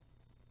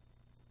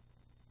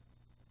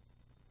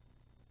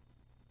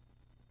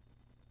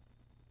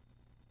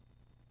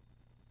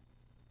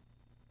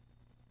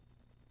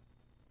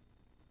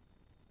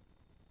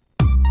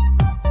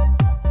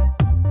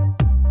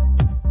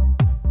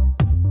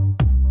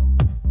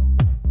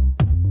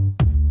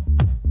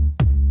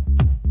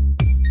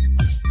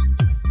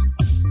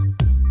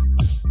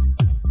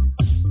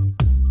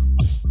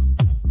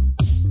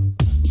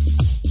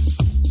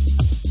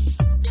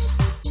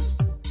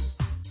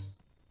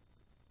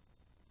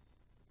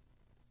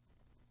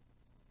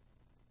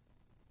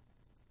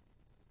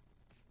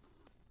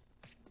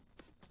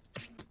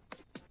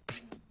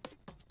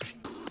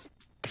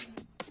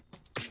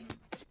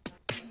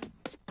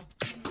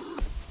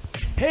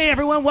Hey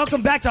everyone,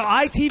 welcome back to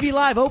ITV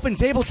Live Open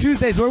Table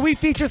Tuesdays, where we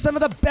feature some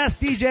of the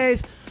best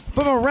DJs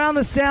from around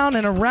the sound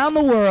and around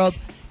the world.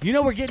 You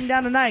know we're getting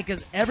down tonight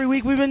because every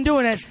week we've been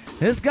doing it.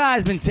 This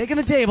guy's been taking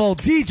the table,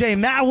 DJ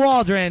Matt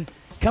Waldron,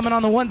 coming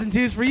on the ones and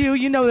twos for you.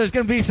 You know there's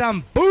going to be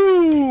some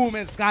boom,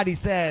 as Scotty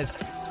says,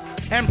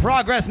 and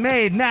progress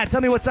made. Matt,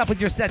 tell me what's up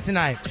with your set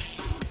tonight.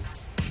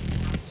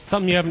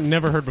 Something you haven't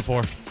never heard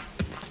before.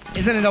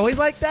 Isn't it always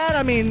like that?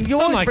 I mean,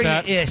 you always like bring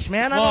that. it ish,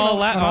 man. I Well,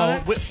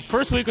 don't know.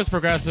 first week was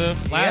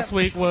progressive. Last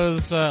week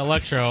was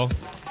electro.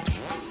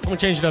 I'm going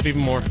to change it up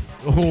even more.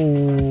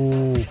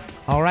 Ooh.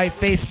 All right,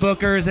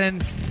 Facebookers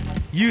and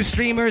you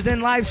streamers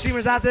and live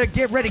streamers out there,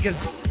 get ready because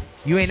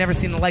you ain't never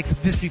seen the likes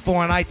of this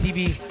before on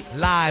ITV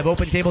Live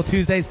Open Table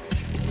Tuesdays.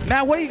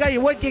 Matt,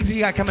 what gigs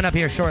you got coming up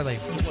here shortly?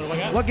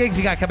 What gigs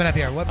you got coming up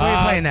here? What are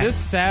you playing at? This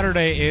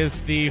Saturday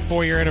is the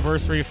 4-year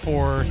anniversary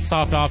for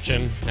Soft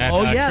Option at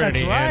yeah,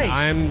 Trinity. that's right. And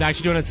I'm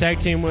actually doing a tag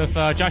team with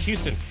Josh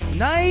Houston.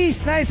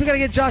 Nice. We got to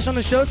get Josh on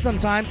the show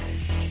sometime.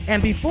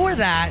 And before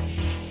that,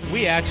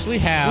 we actually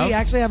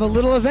have a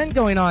little event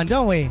going on,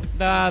 don't we?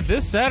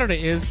 This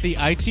Saturday is the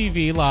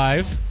ITV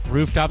Live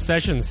Rooftop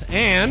Sessions.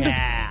 And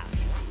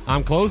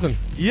I'm closing.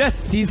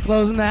 Yes, he's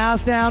closing the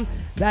house down.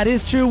 That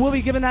is true. We'll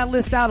be giving that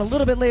list out a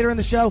little bit later in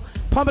the show,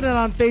 pumping it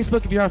on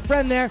Facebook if you're a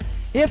friend there.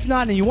 If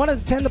not, and you want to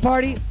attend the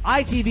party,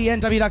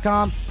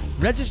 itvnw.com.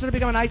 Register to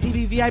become an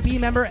ITV VIP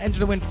member,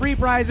 enter to win free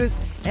prizes,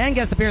 and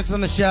guest appearances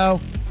on the show.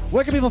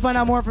 Where can people find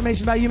out more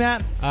information about you,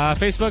 Matt?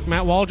 Facebook,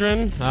 Matt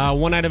Waldron,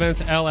 One Night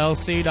Events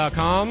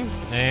LLC.com,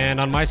 and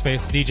on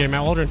MySpace, DJ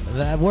Matt Waldron.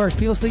 That works.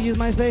 People still use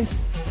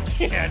MySpace?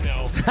 Yeah,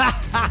 no.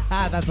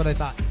 That's what I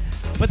thought.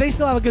 But they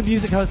still have a good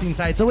music hosting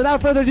site. So without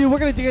further ado, we're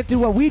going to get to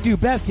what we do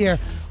best here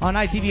on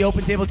ITV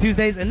Open Table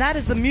Tuesdays, and that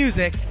is the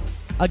music.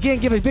 Again,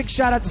 give a big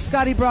shout out to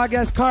Scotty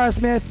Broadcast, Cara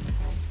Smith,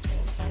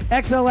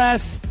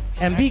 XLS,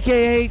 and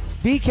BKH,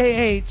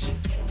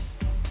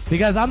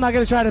 because I'm not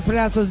going to try to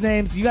pronounce those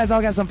names. You guys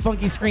all got some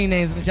funky screen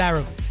names in the chat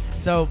room.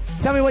 So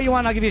tell me what you want,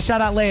 and I'll give you a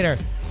shout out later.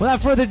 Without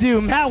further ado,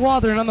 Matt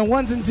Waldron on the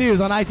ones and twos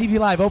on ITV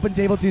Live Open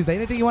Table Tuesday.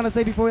 Anything you want to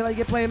say before we let you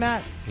get playing,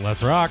 Matt?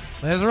 Let's rock.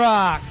 Let's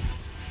rock.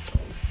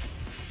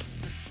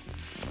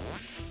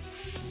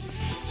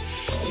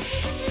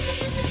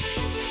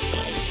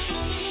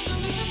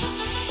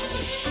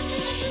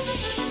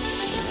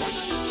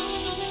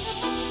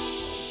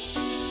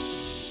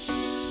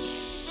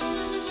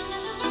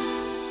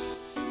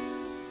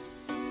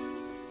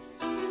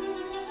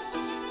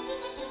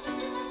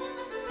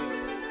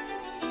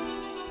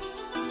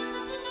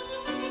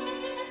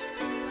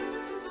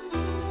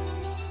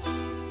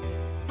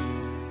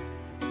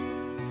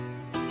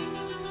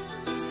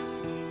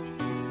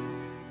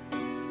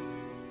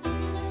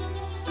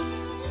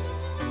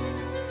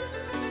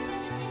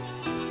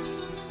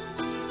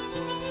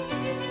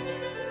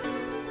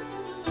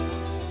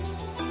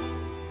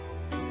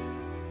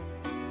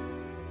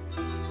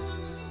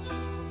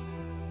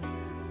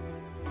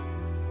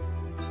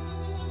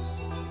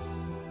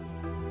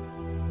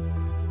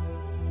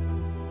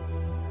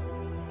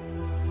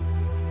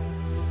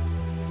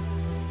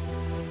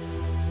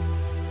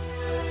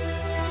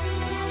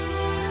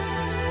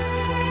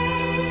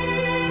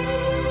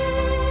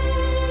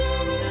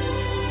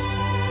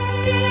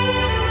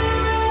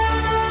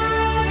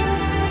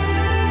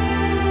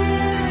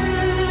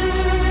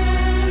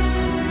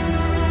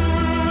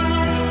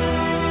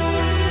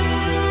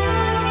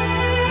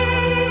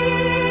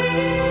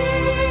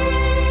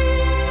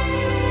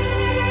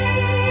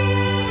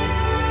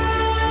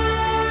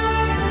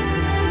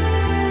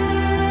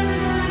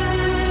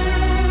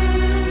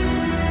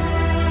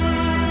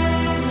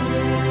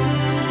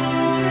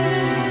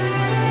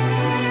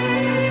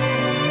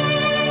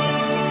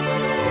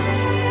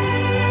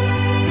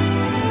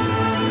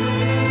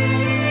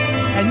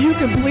 And you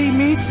complete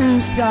me too,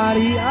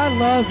 Scotty. I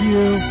love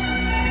you.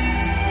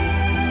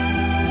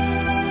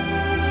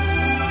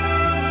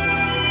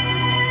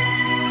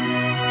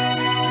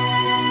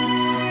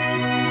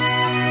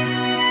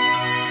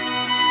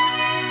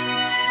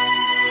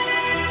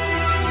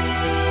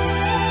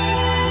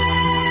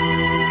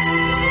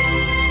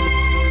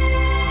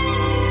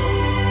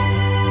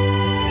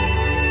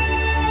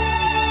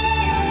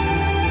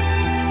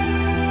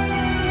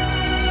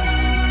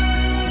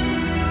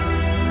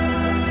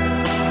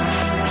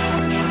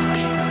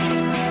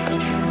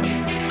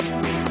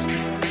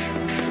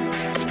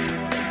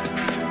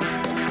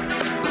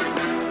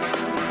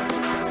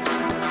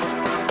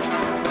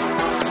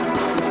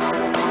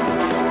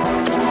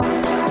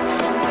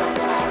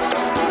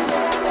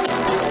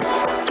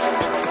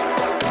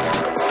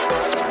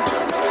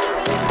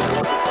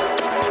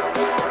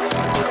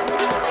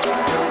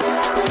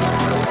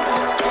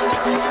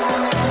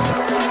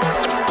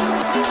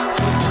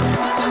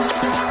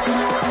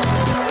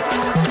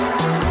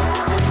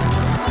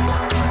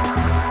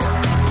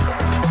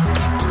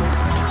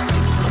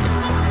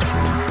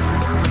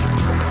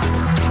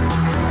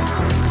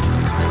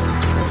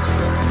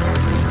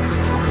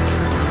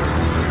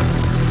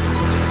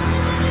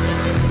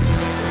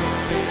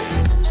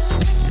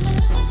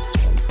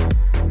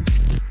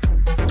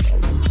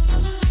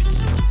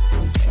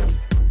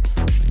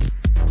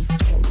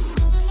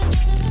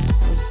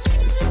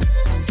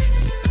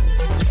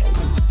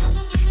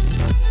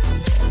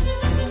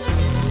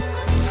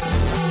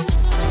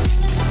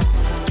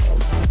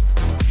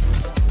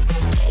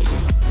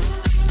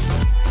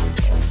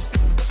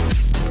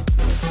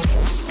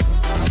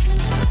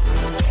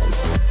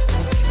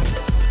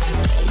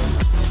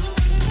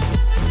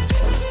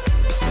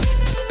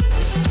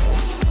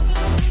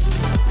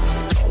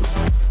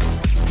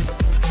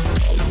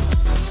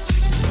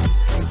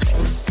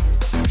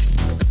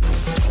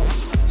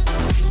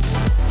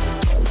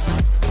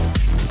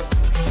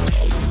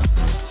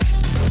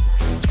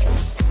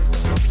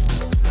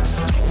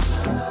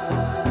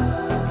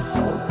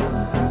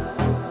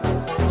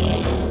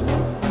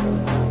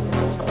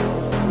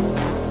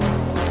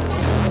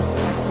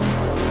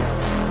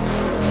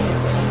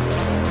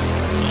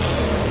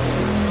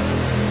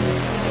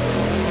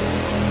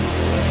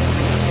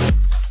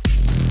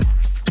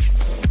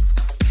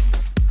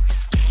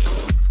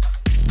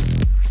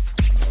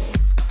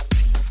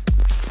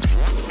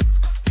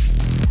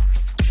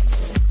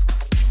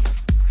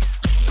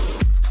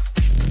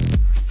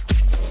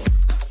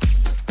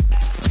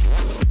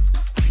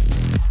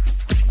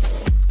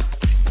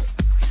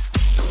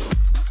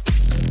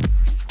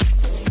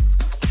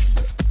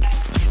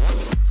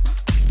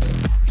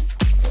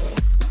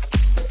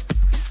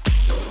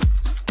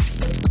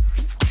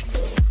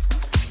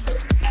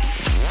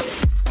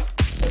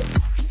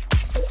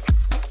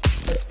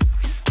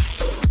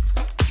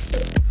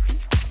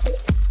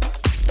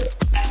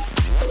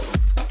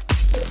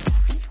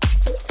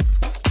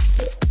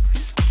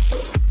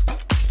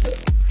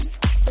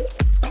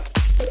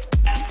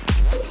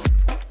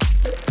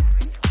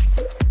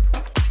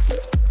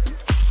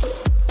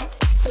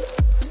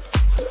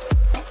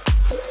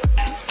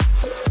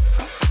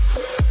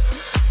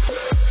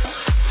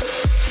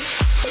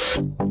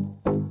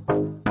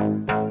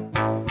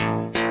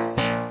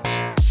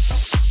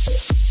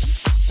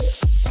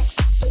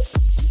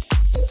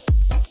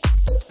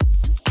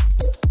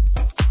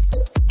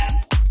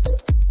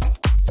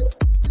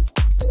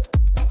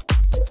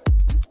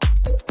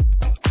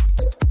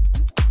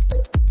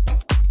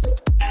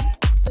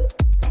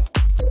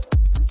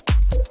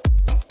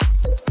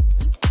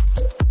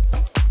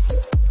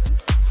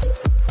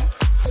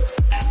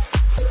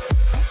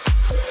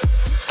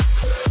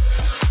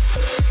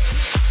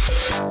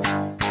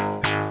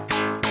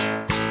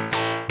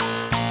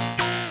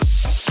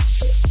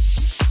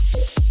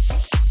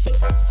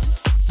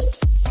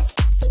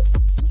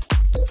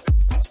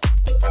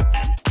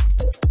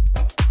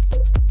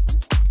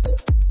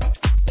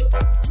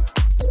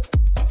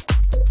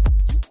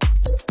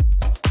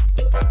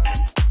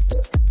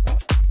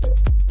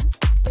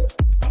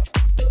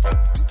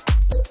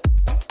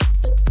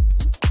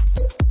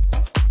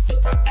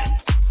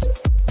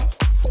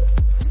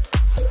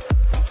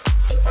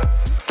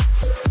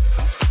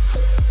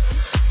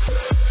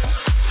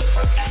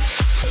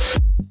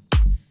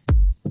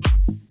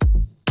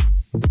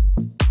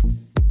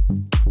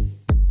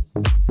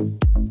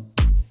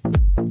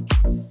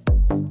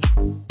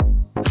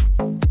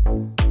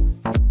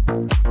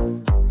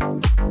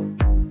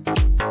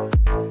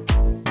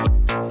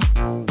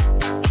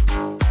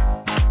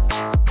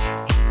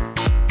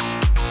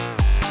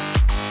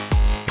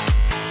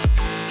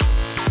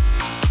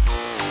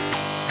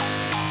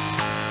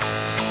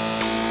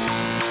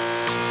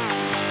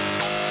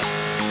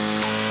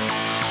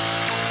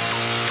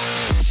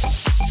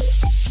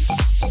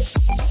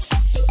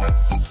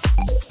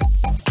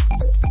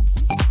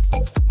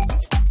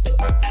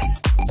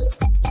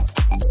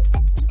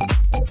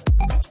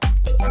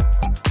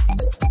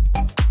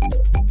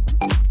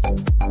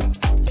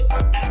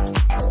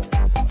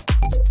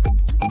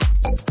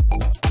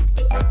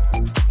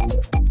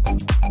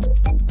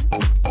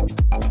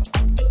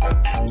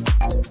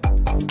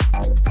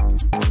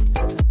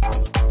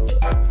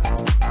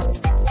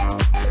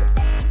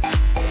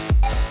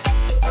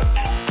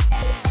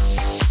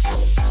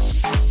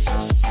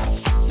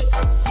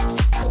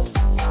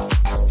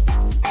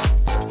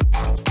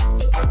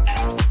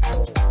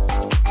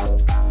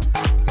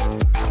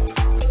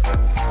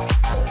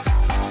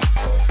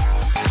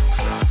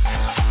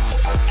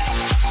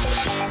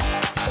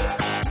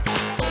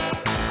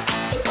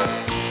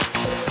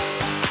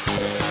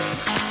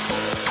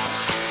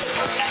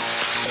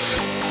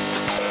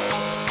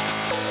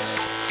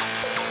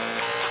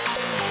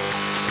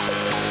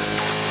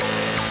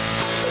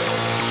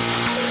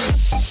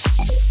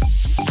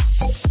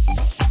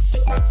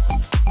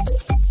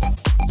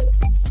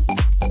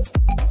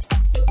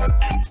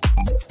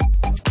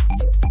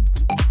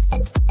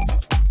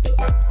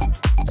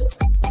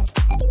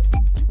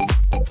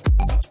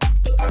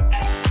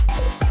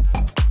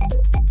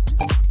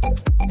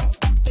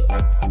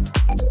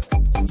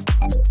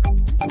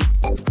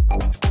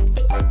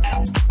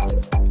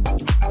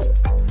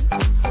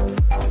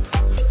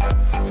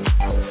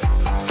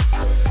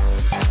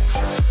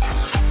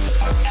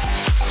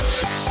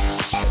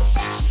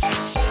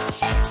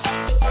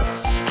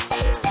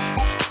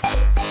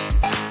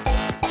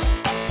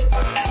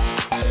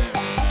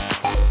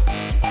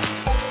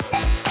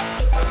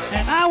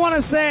 want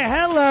to say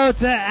hello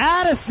to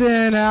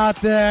Addison out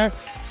there.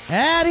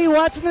 Addie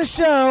watching the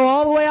show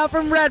all the way out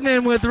from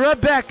Redmond with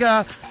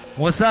Rebecca.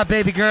 What's up,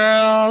 baby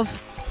girls?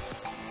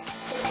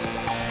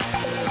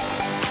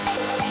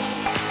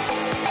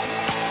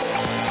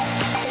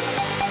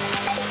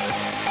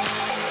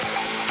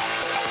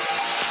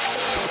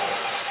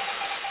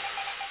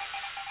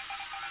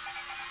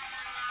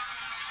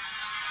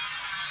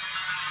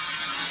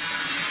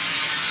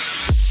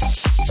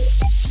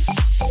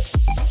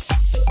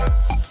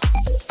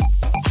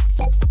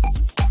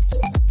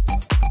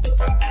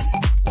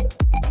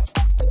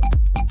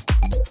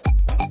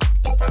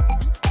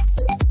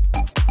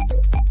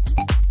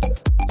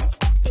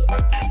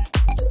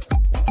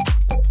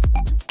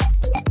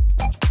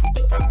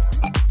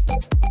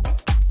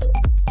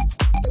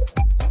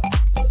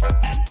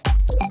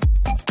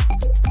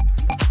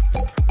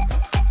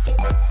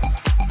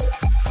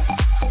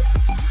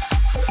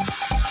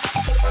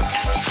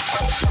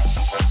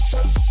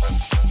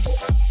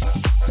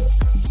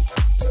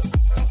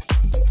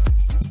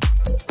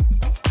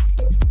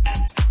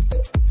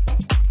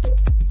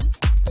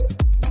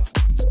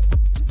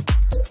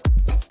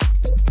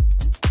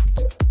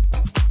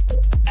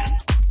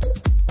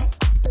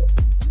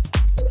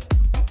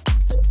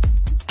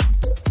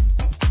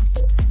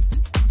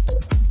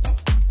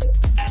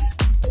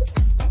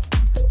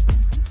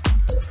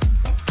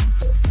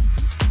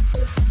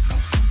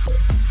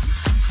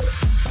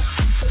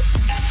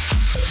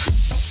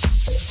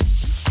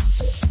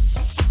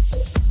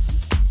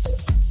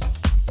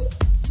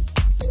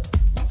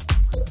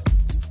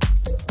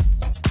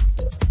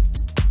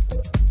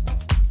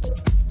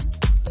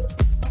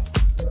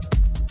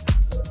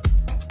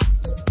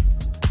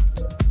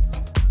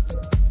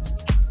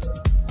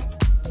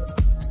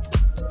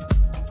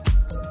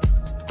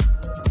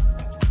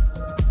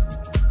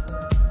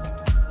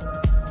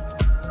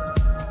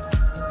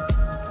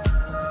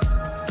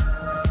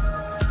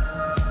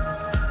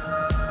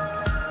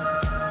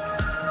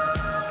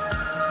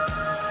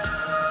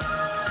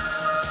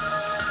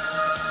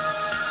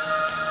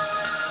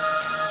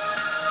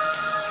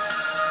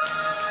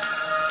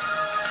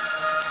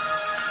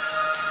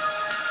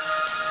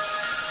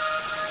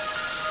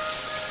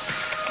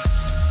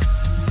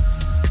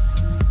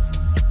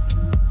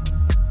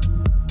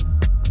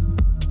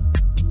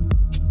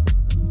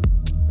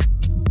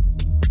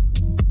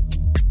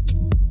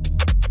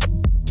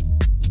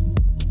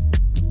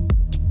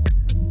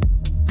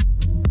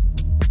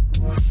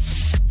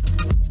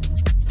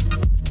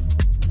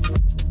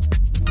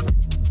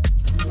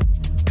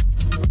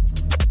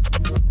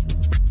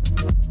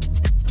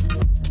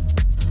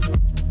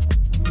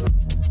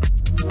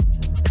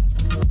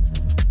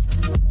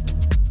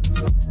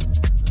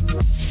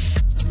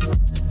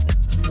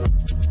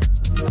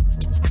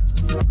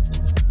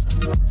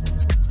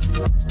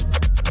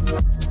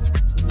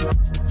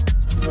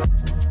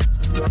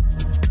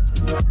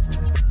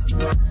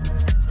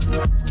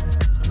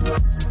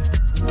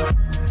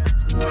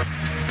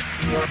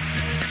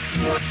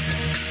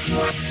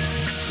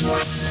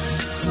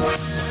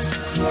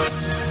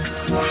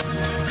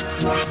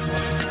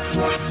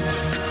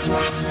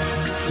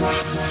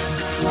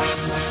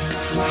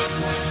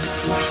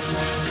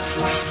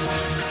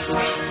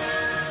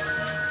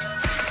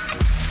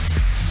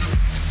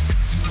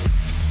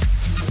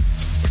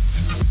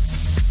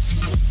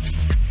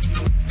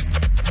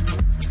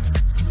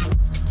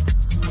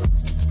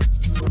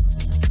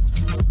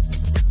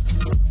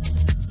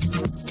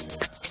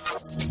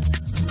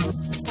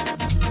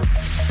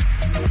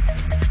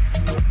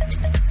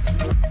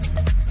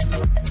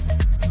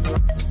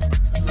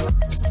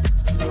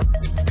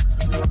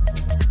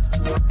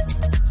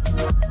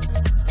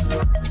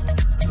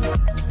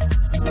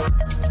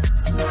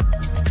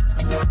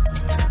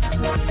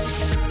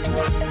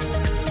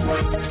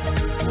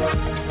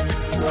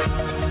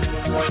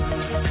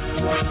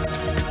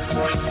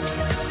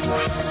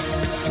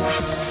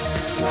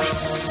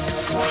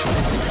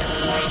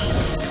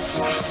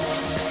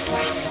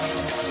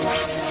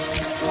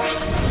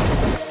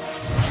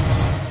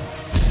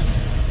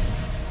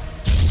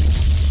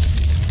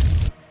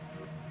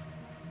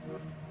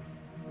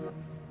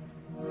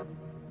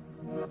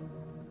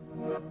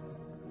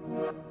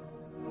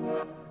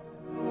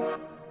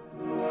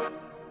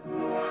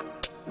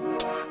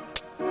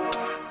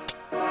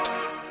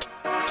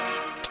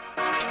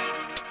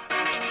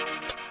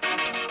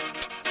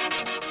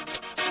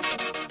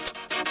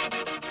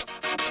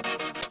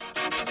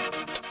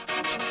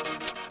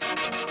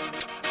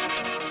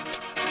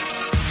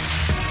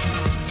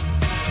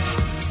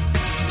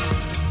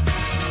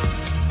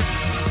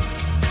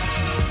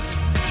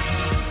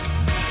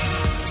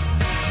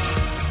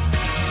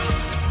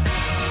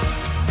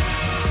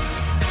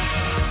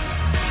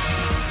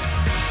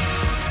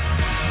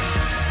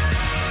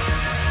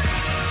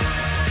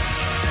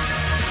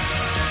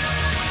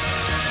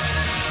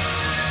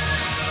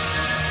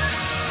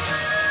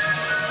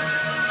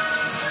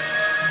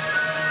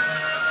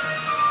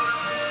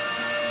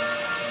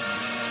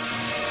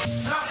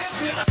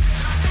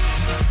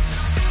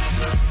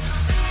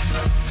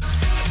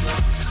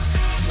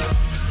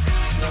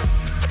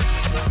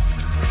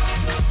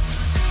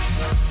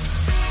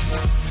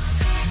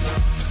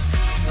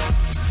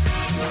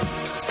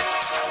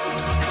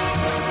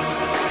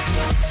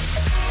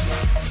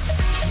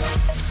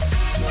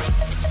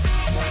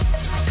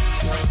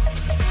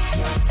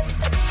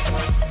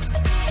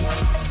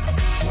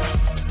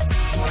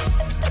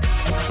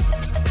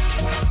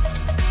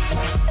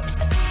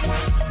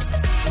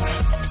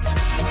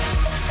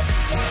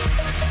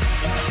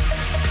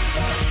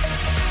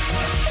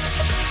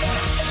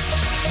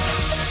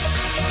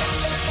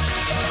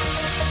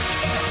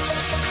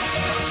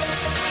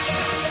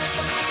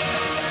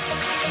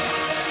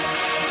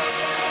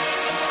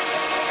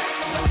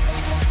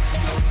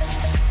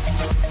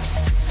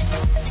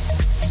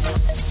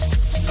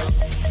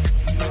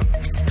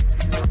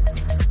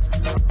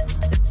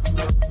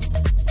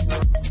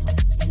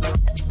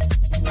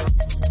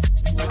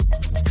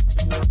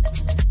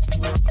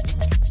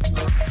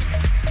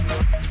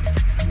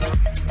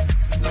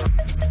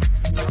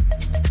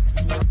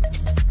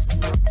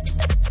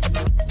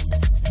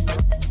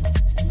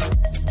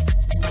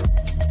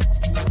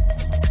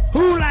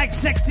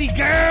 Sexy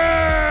girls!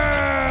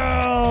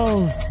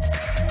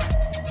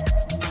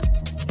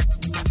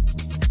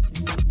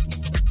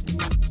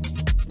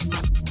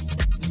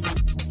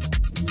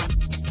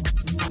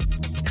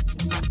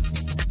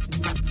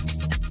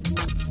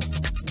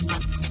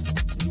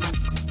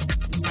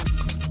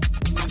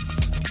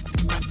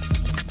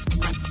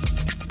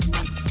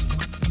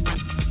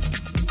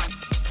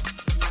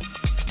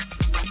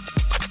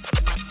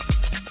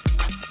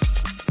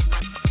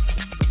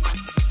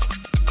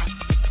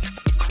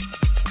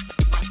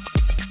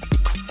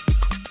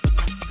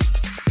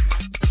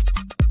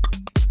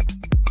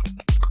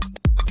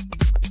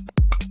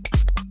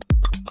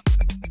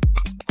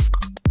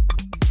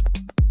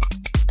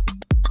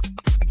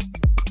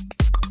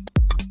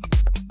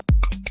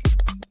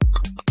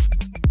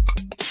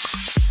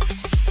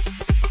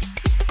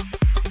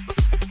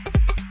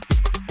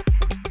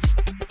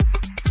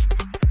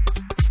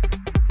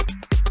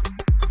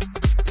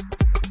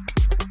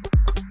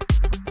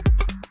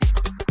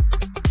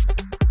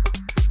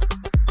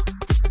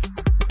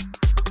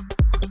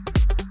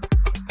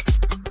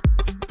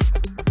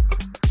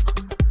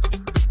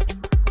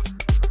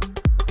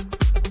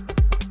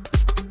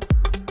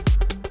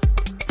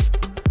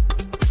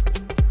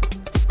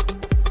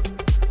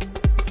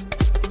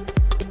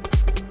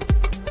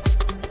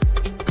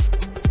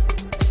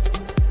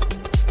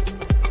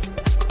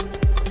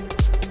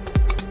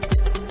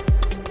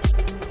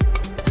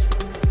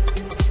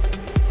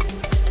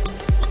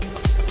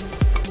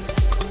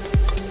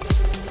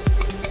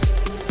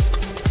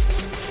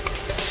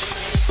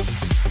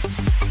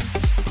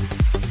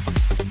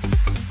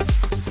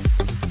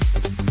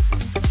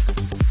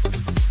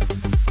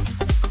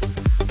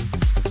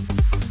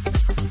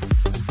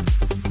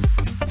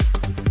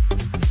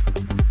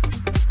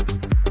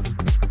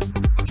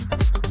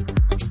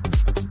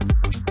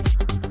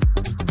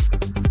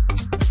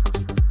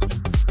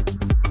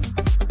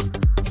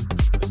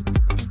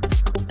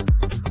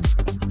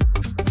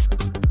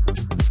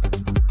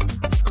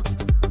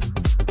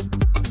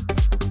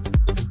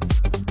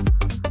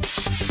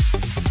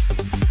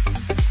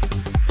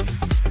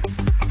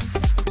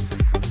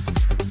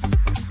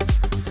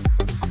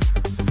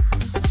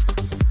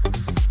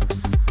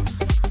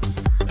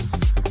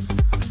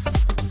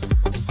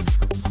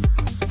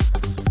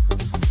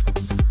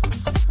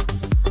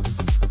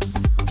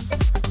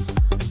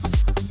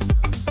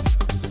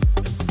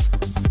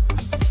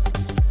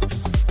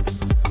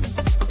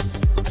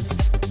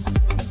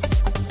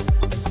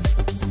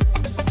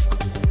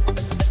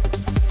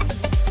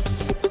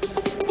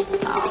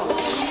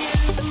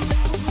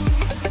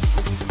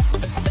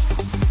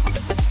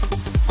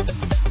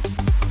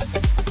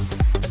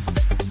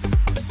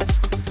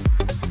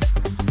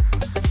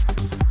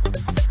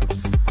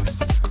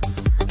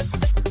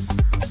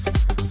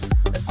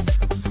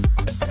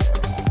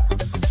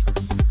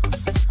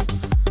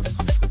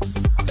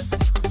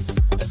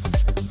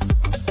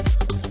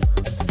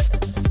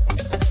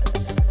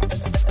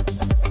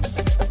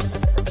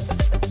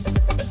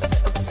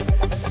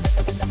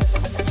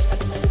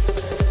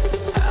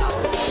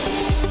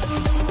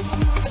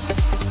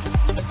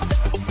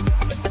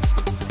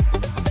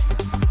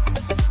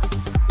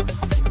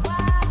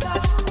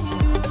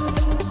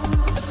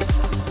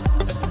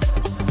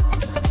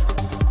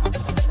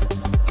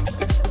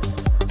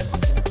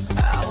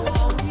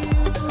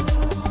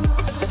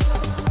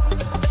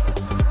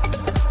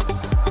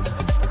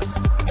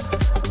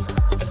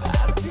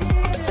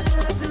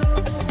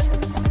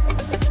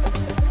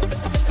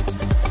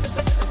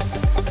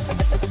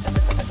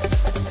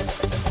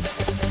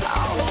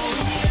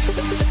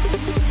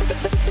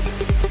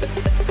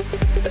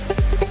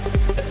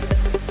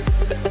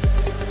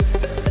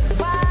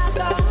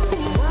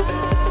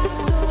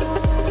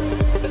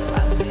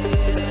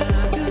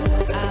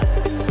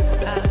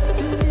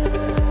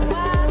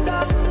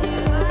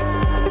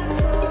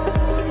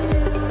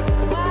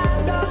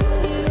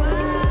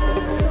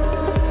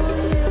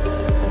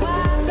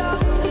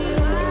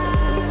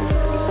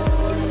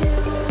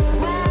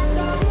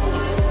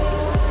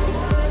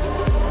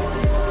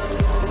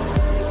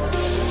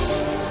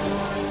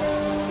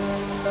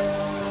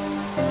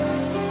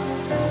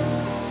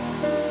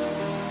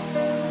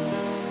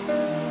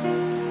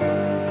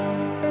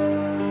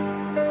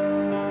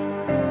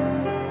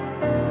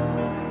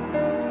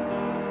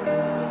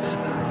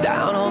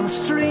 Down on the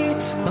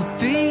street, my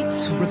feet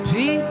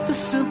repeat the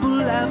simple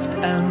left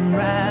and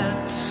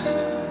right.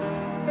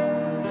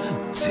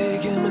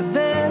 Taking me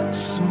there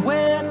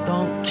somewhere,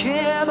 don't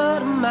care,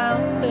 but I'm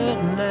out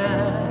at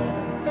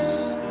night.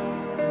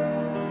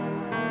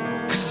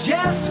 'Cause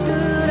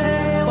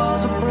yesterday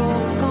was a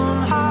broken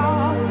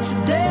heart.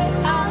 Today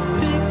I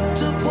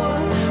picked up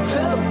what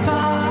fell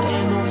apart.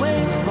 In a way,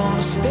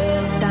 gonna stay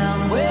down,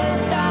 way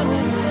down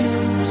with you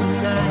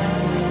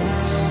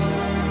tonight.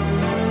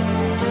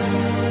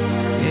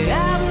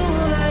 Yeah, I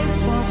will like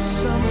want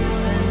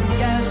something,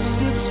 yes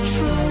it's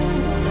true.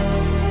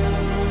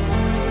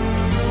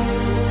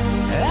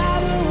 I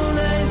will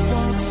like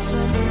want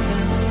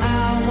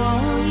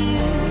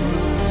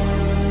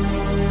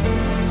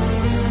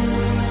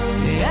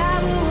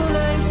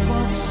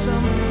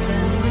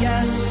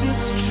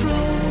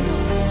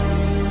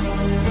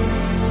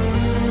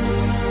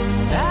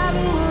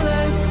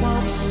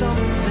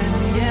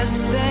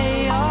as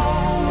they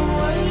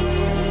always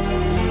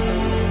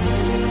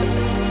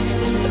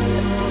do.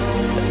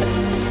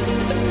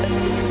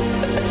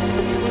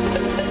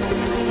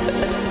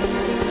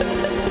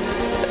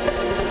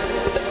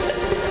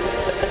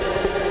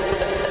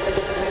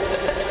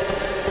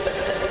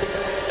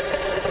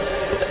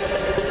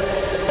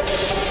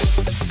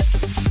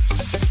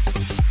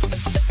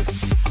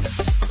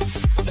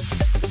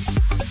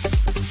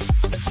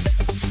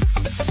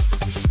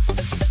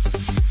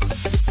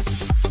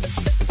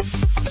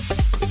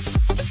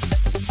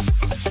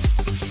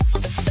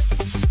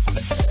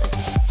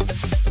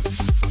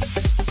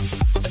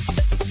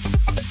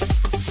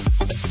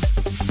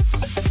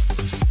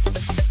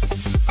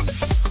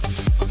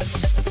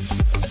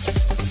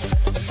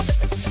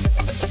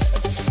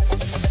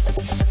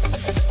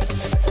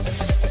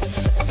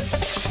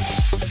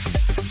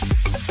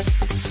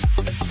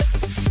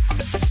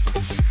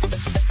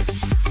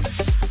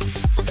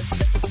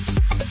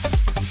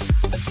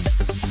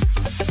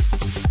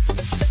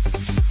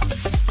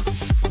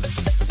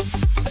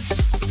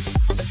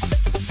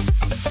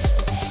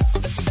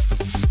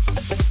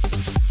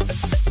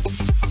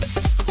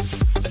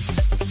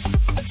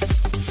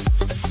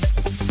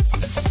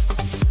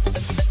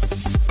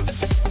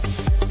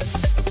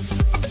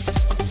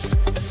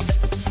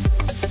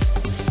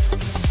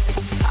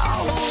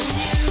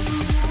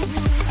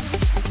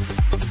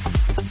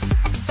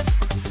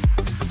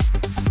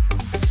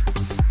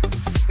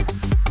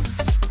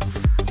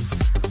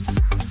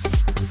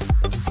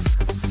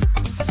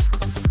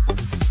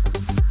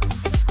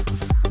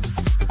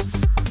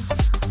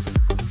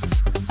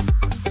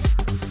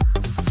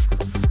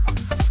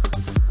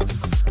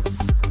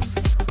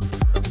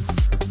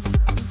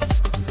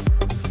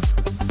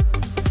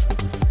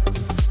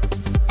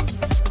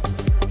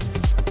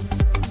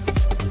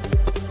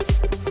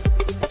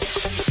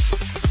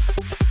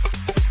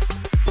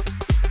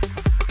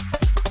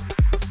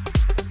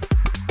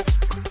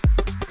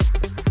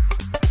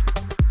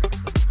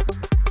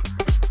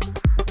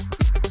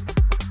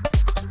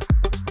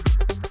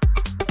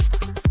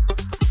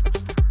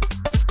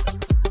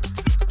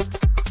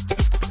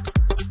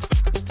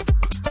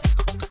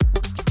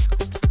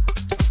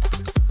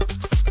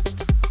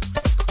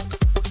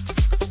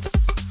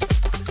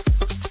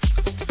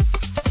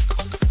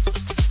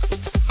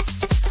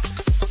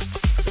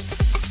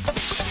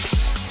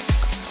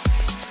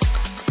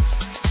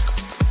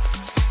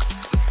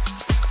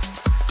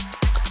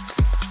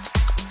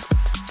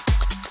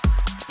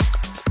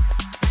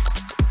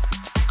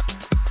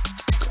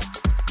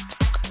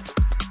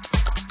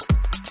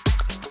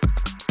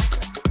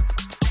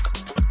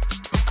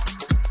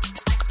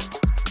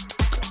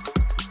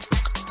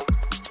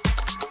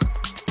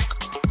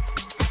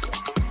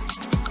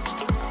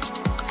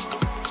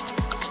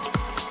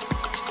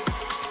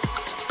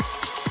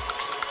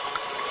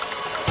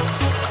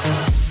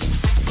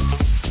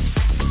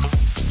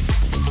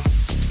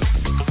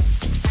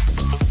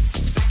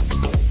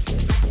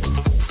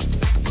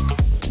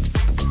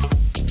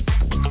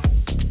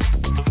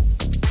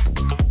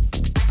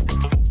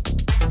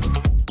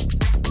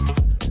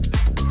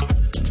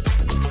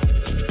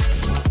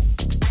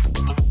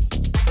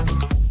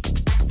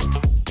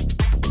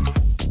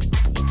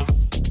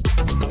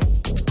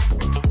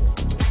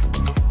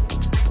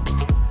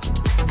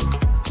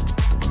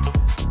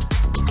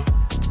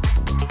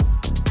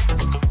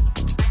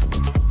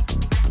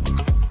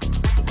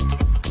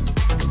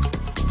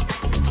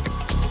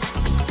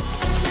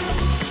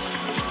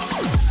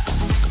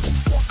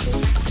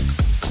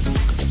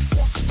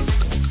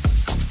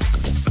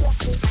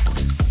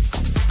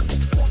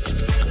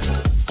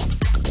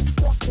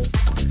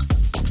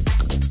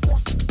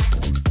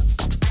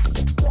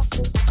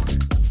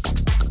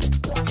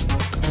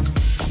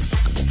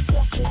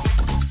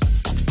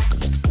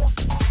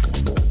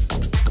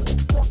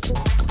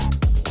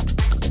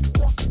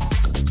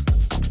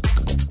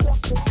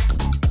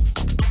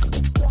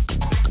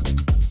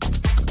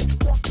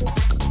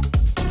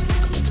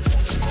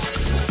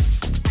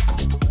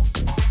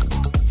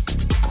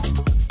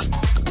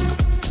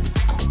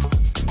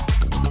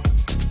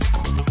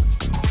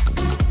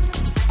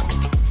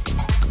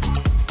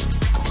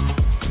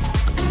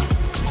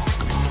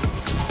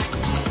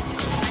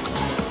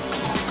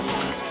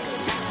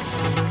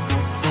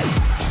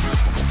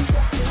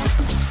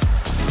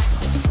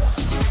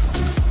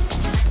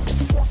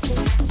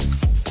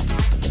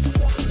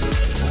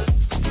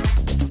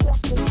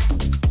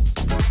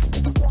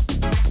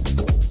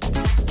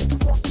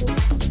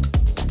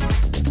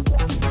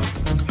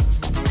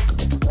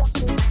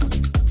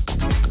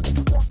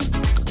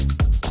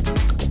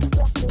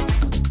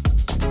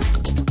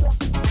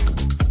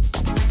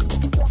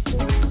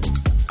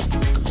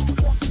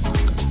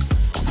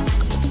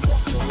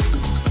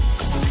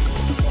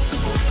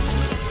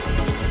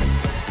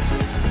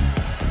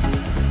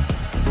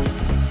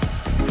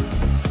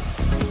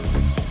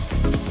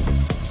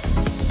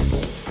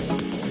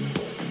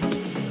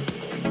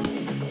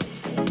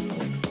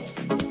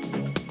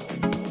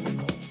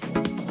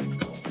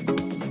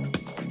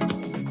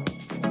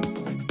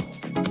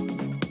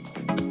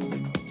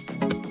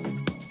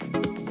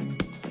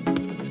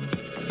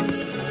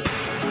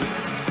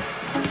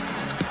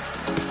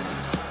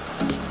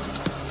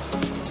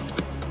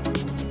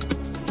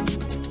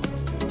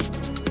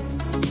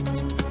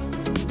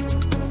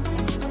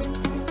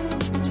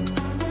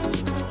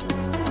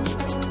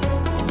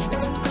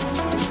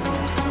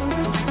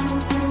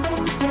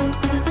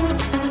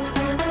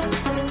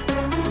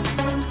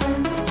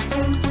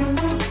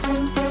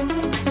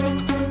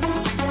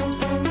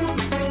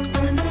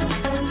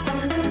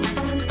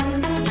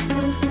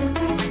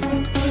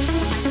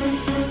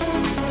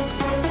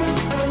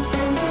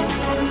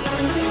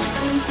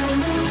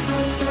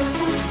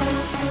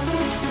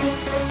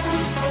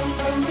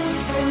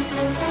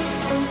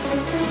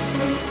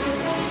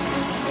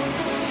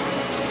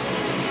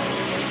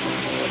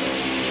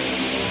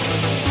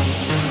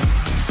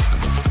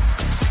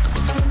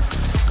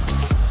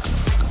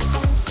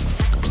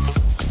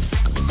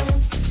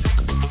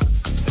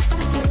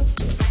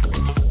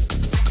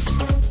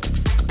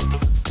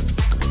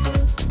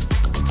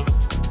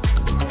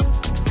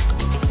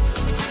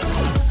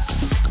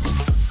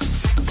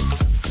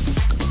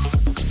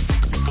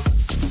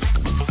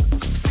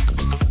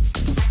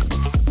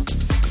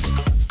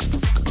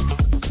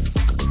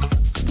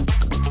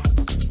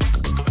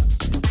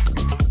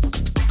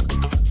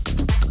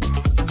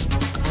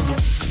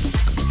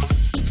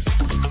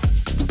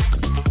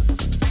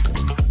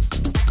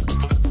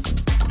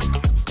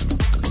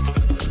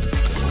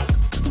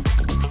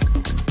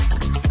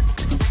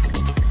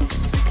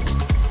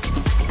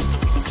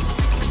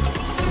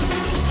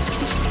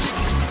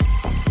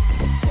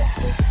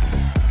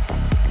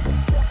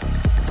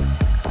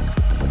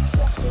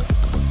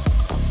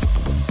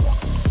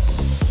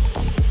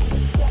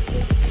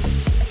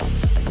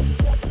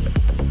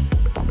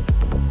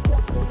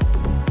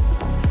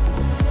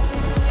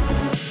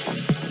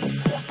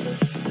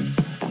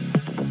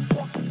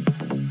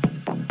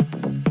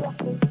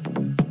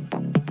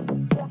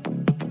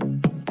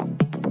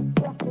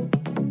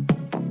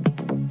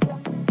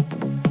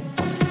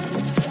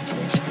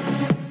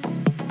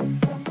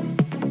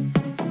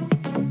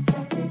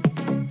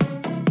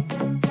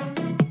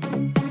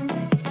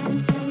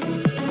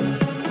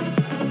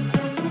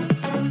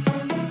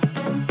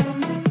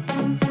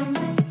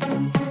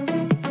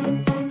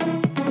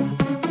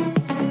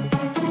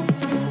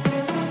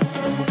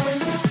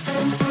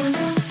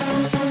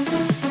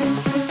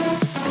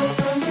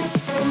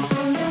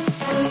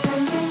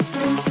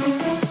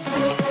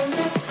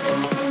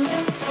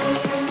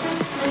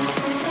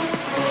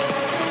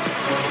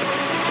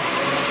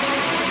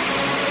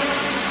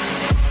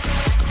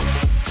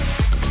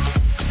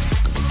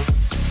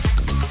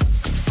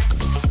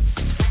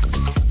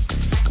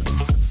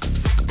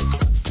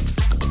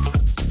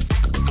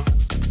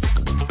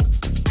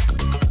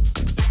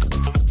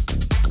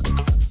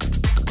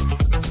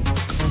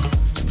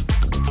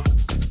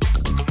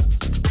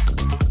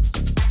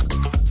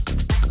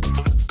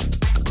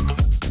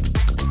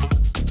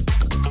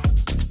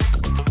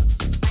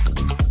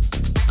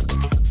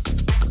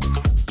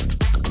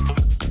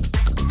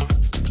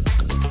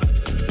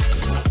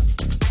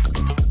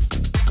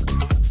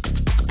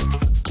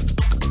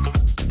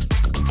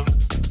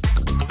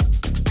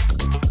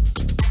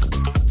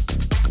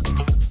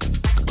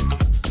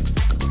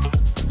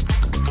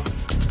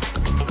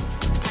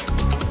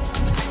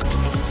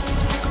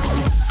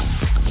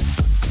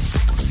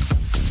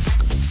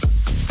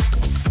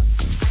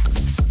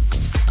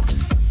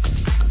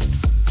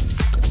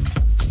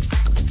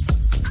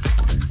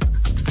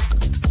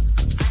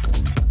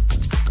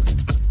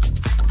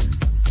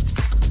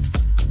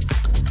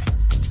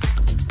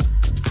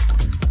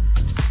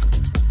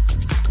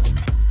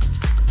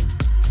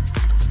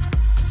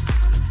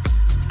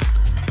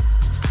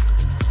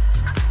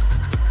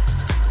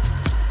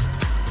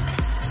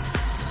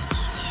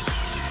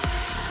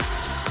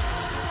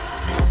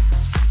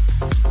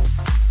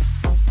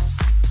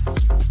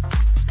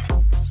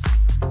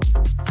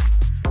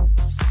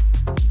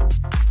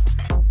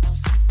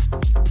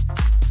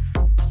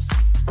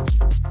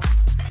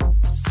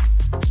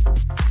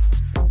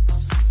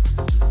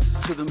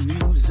 to the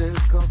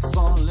music of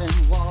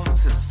falling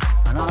water,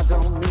 and I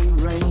don't mean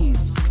rain.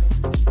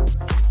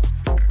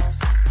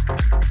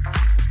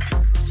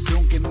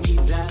 Don't give me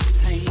that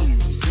pain,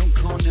 don't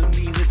corner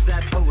me with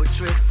that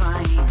poetry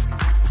fine.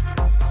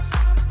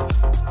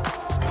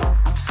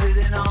 I'm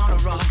sitting on a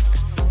rock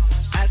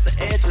at the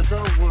edge of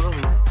the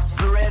world.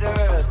 The red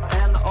earth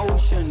and the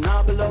ocean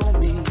are below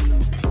me,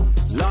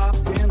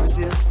 locked in the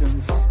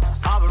distance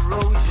of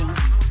erosion.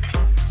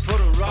 Put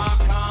a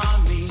rock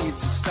on me to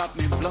stop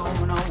me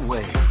blowing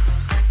away.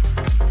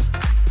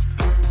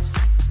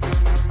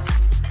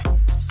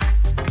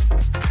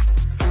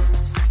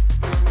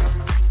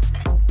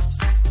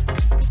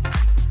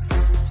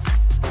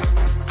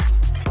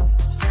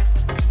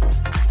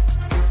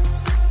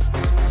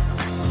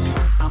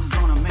 I'm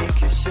gonna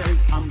make you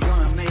shake, I'm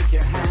gonna make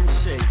your hand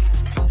shake.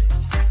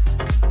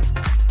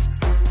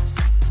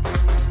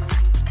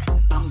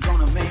 I'm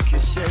gonna make you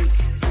shake,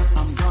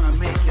 I'm gonna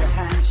make your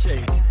hand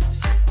shake.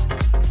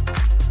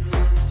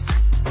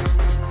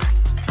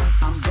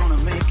 I'm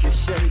gonna make you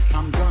shake,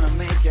 I'm gonna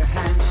make your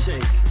hand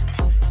shake.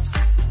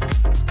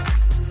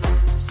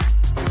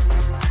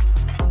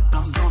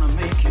 I'm gonna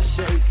make you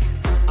shake,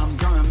 I'm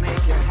gonna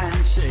make your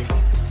hand shake.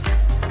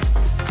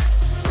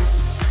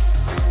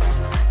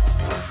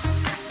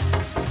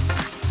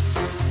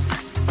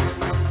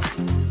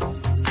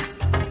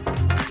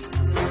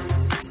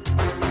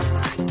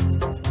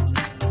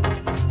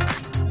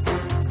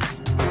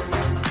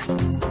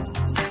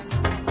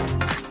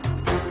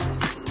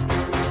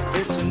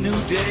 It's a new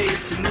day,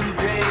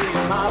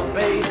 my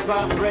bass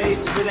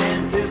vibrates with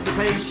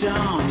anticipation.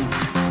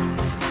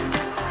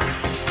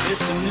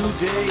 It's a new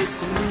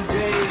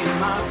day,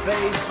 my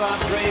bass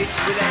vibrates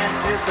with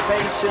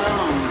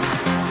anticipation.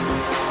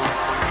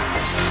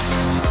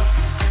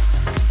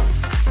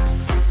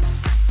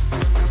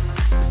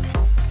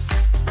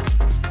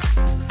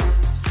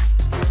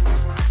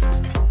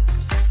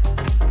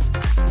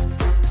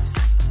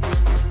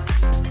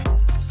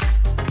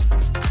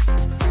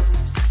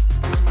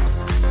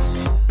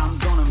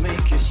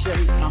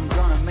 I'm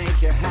gonna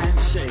make your hand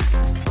shake.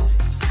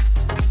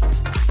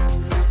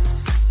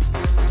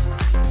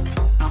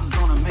 I'm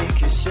gonna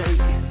make you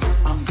shake.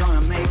 I'm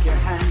gonna make your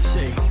hand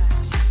shake.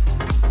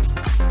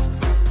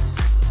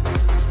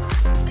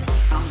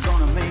 I'm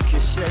gonna make you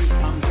shake.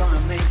 I'm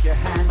gonna make your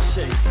hand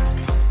shake.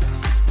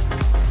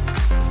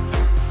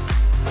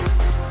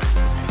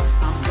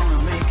 I'm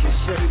gonna make you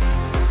shake.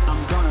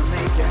 I'm gonna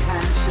make your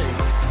hand shake.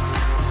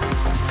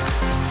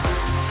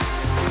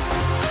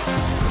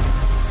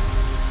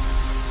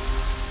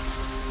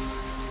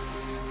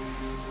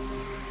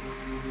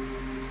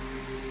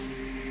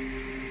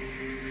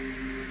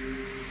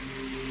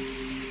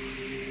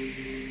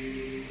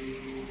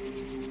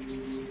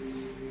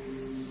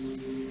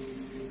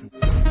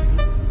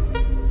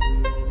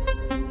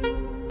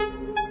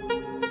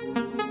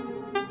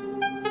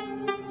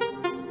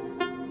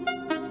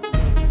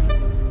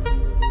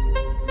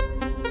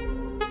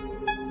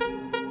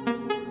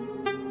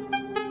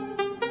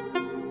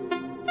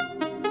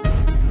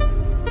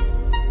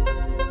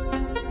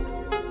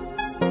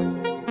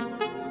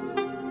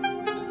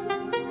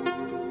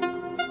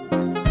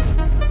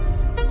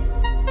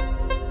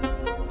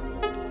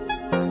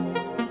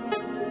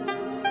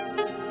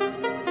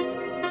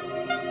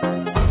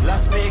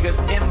 Las Vegas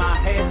in my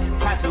head,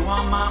 tattoo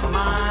on my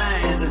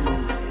mind.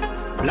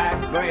 Black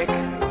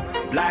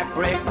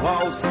brick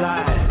wall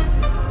slide.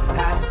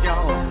 Past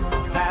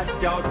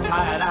your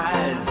tired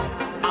eyes.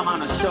 I'm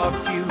on a short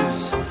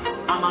fuse.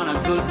 I'm on a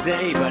good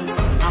day, but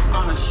I'm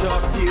on a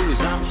short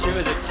fuse. I'm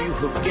sure that you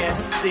have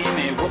guessed. See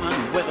me, woman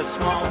with a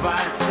small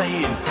vice,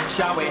 saying,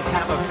 shall we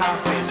have a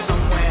coffee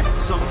somewhere,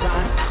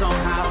 sometime,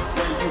 somehow?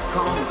 Will you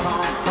come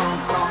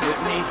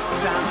with me?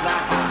 Sounds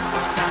like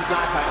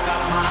I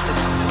got my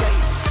escape.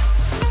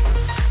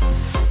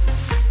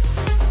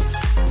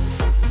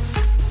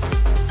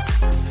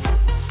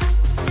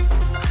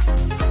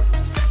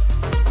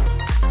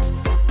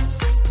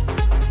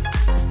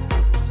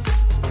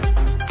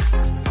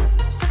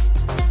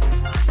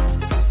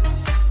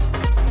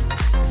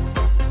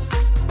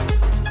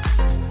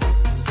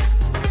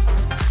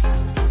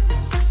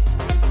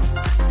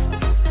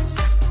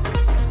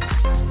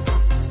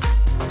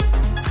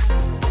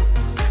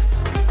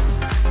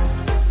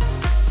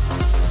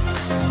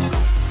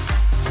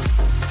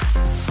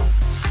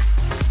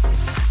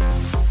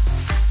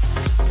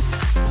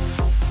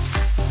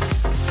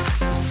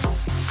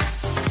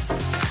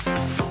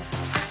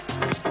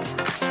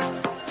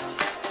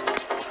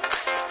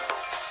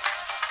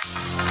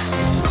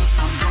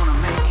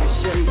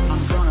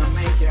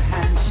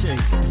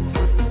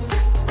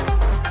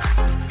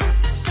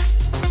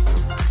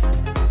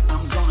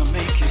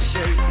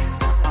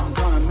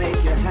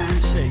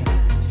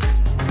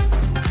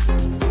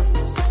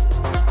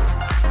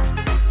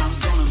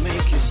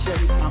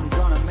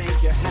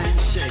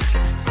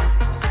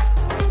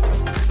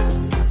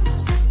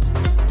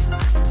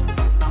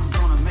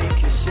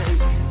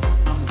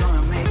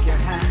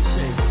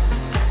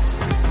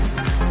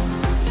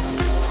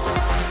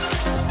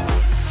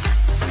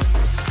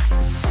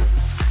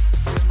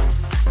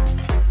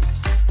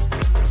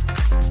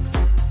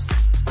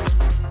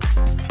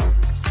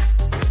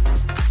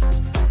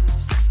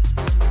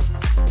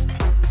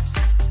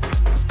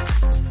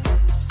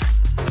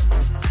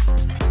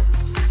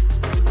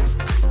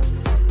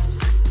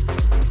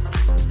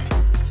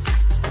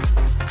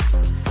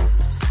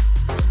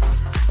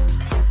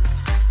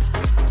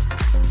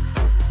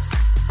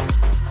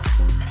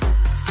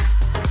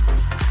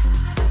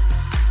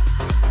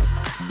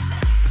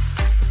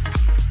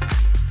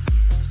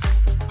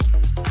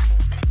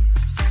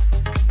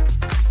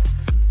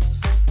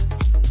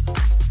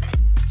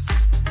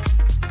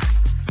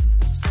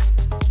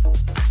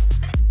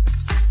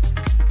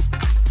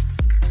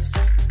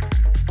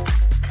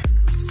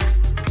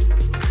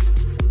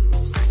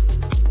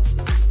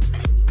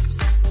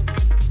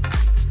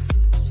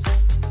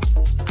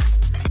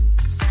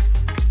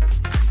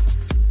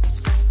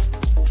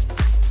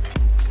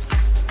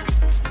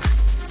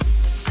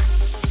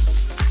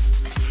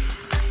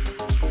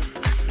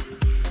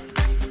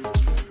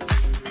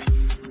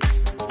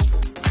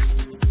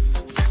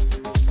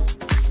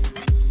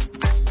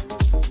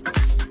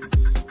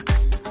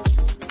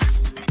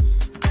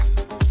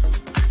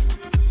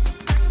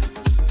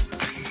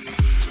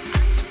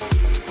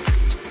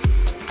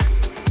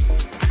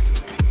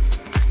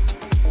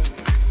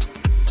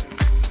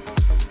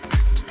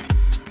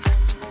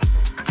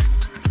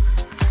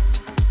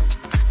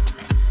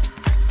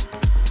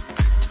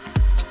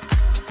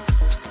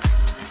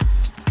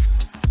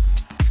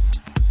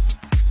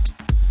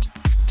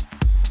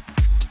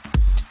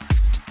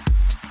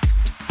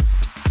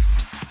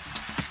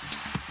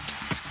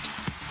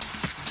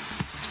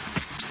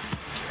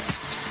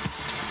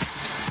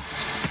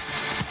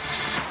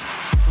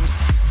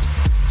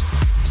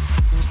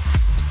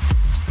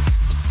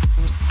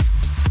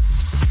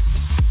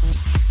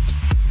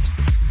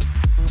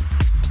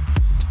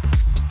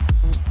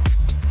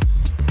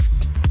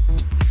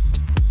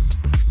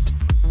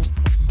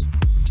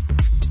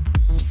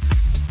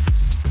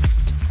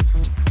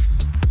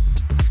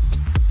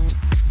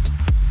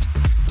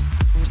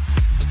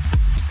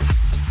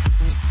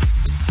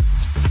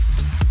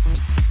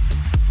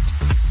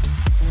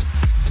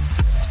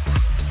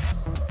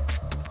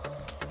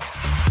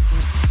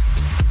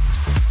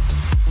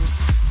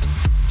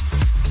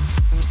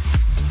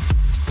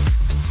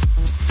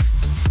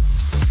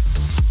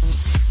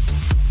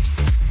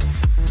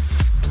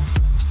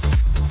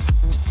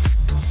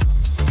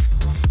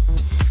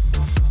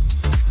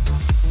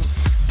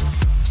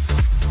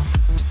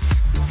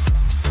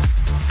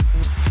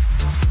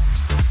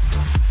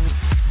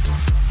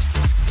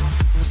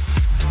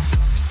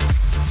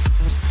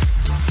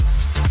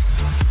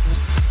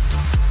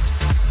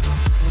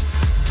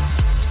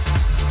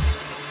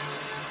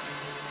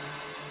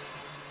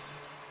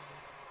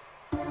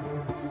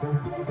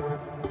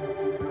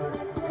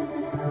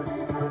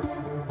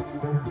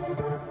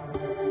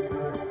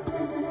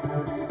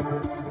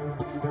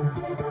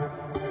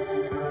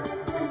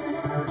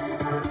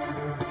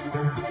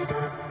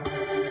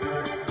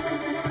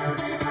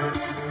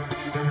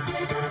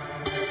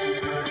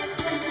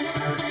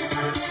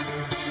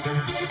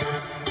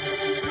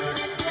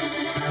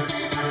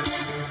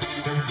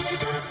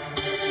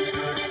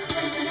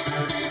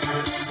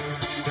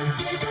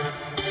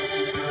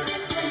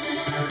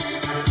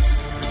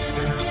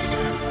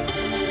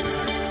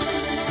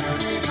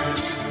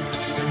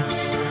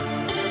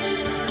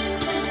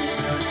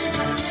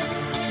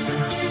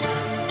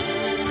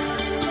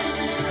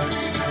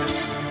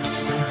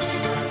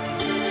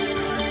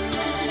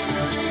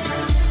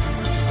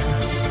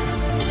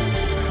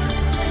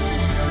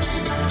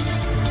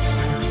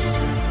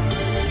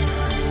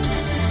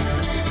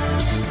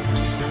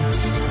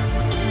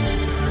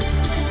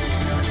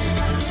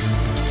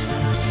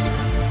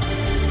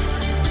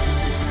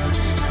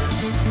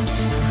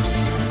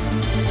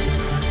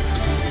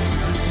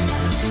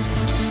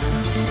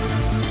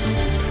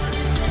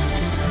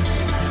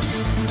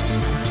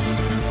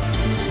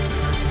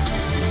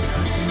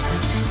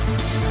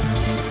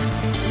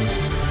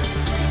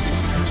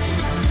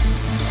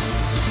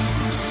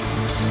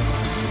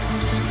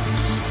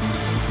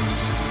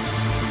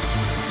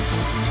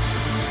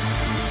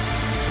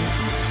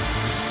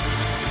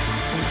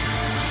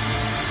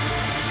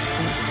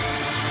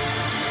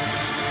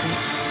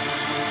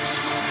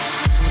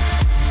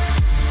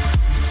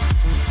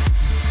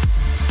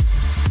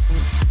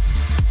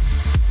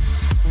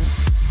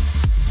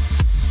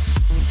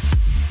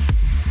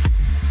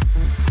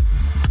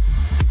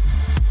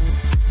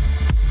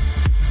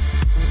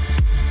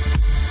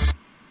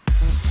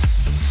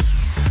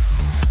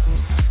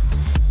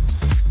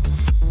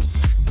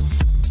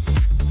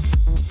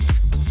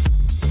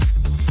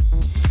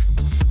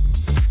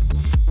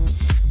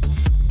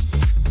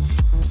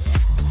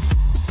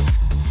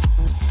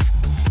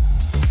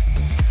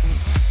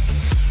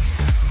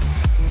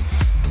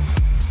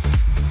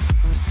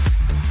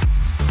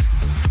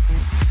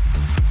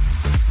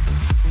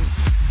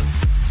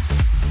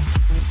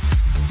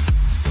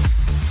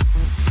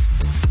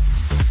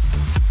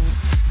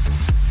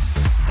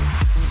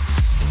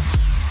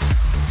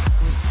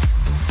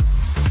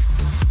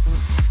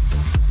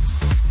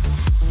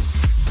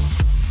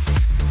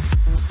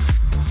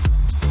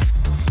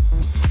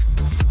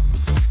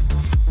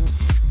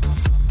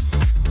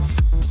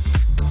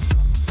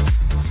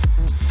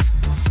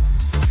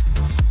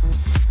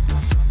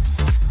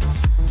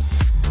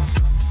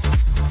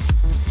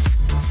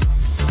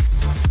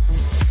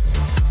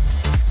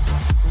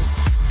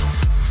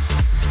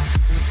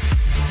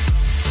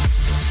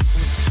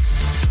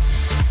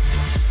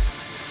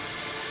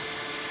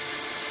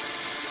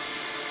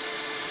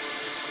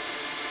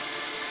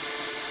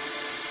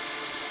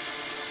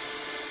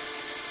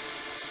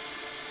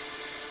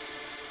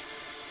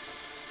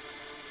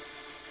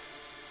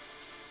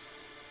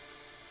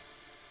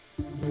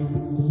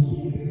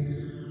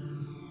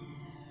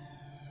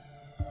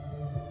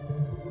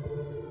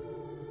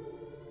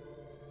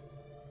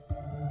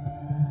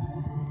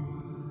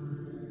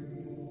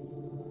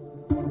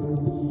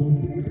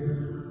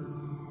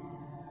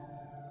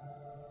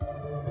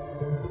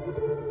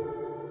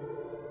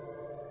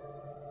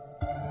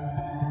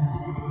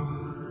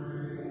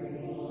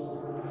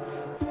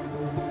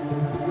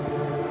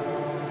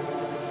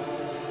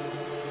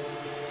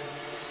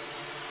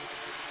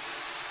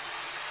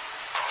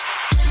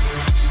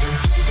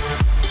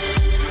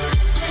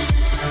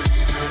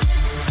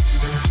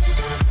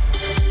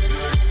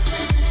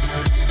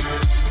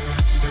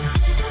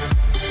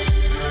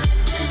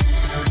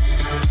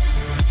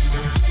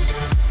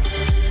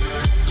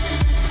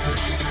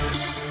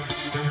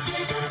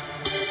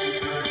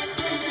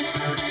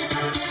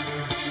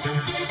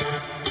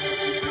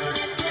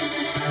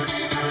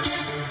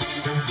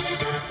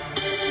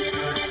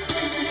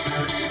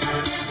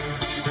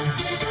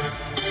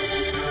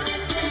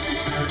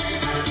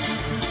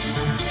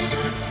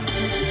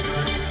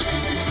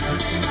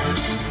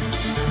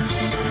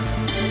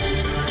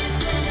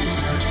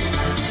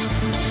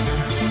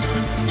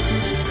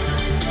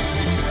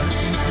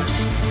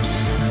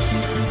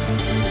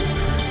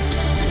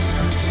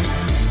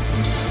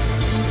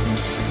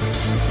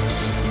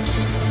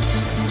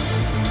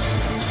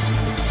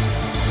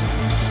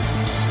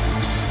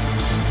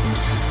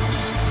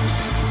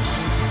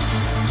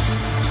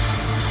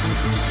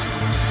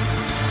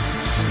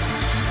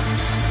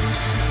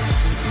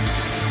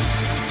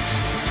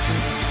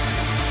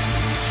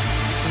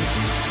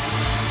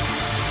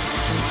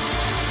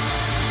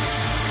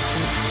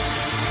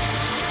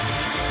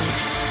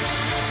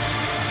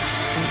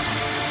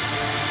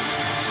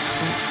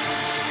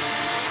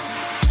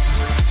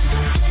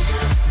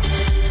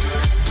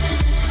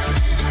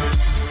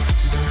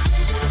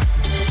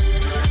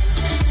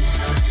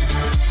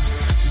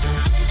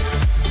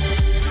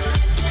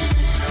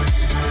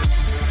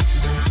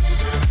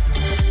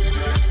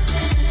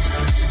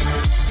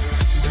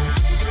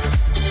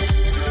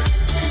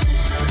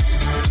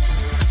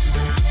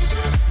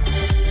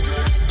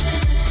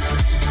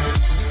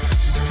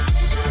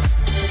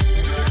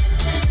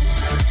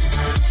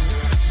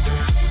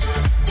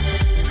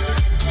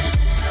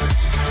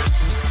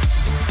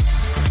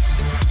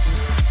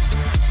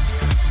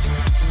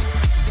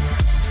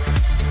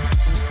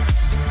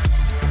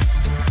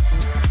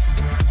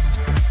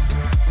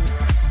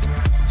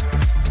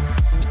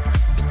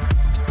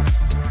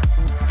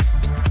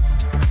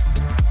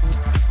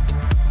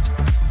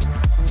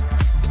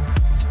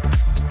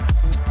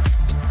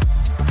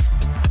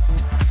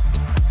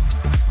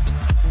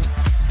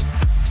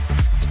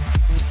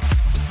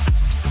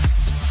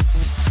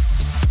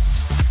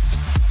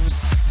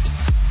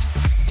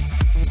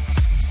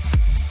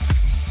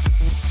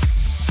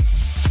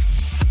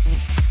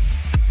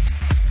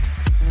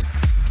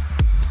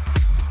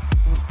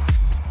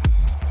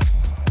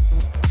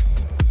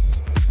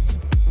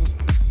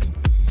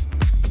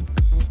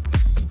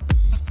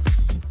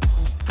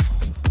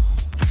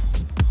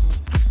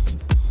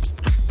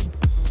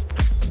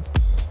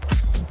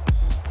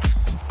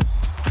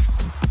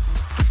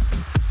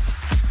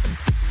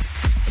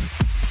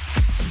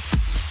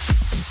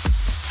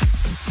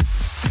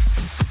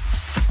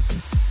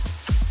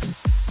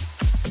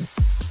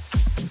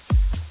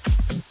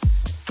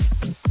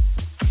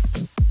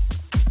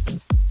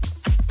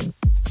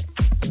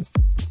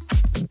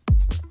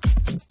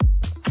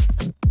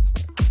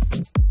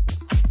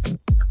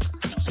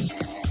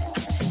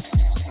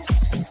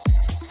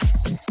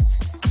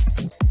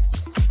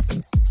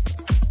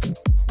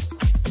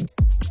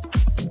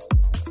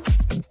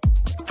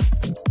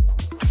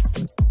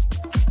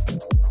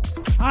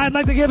 I'd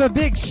like to give a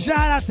big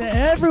shout out to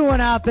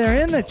everyone out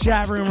there in the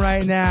chat room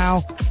right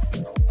now.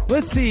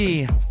 Let's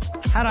see.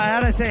 How do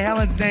I say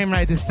Helen's name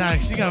right this time?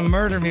 She's going to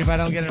murder me if I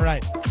don't get it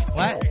right.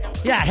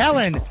 What? Yeah,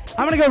 Helen.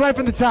 I'm going to go right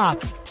from the top.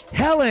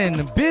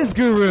 Helen, Biz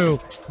Guru,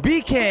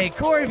 BK,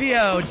 Corey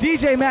VO,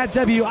 DJ Matt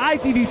W,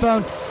 ITV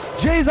Phone,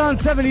 Jason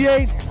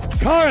 78,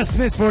 Cara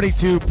Smith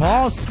 42,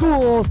 Paul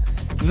Schools,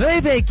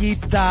 Leve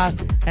Quita,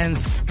 and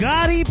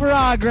Scotty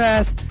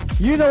Progress.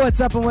 You know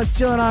what's up and what's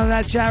chilling on in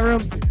that chat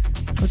room.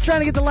 I was trying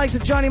to get the likes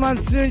of Johnny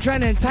Monsoon,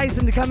 trying to entice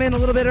him to come in a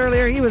little bit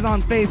earlier. He was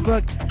on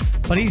Facebook,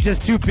 but he's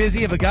just too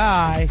busy of a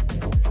guy.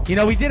 You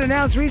know, we did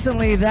announce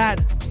recently that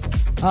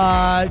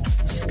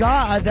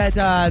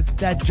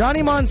that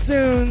Johnny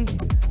Monsoon,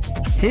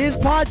 his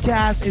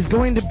podcast is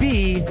going to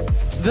be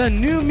the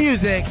new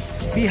music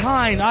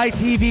behind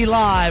ITV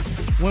Live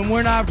when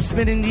we're not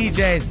spinning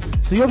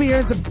DJs. So you'll be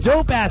hearing some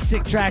dope-ass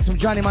sick tracks from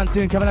Johnny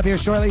Monsoon coming up here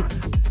shortly.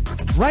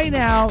 Right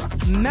now,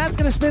 Matt's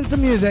going to spin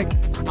some music.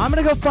 I'm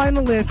going to go find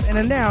the list and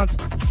announce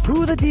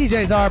who the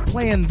DJs are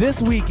playing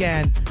this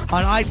weekend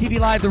on ITV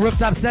Live, the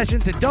Rooftop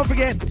Sessions. And don't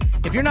forget,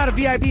 if you're not a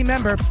VIP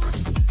member,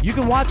 you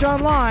can watch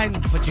online,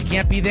 but you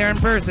can't be there in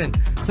person.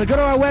 So go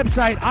to our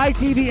website,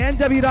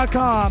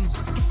 itvnw.com.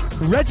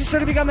 Register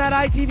to become that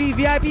ITV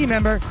VIP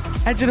member.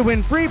 Enter to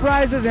win free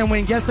prizes and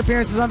win guest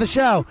appearances on the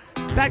show.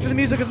 Back to the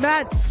music with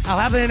Matt. I'll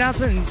have an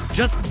announcement in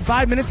just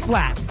 5 minutes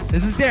flat.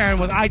 This is Darren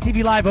with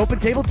ITV Live Open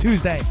Table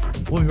Tuesday.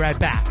 We'll be right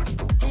back.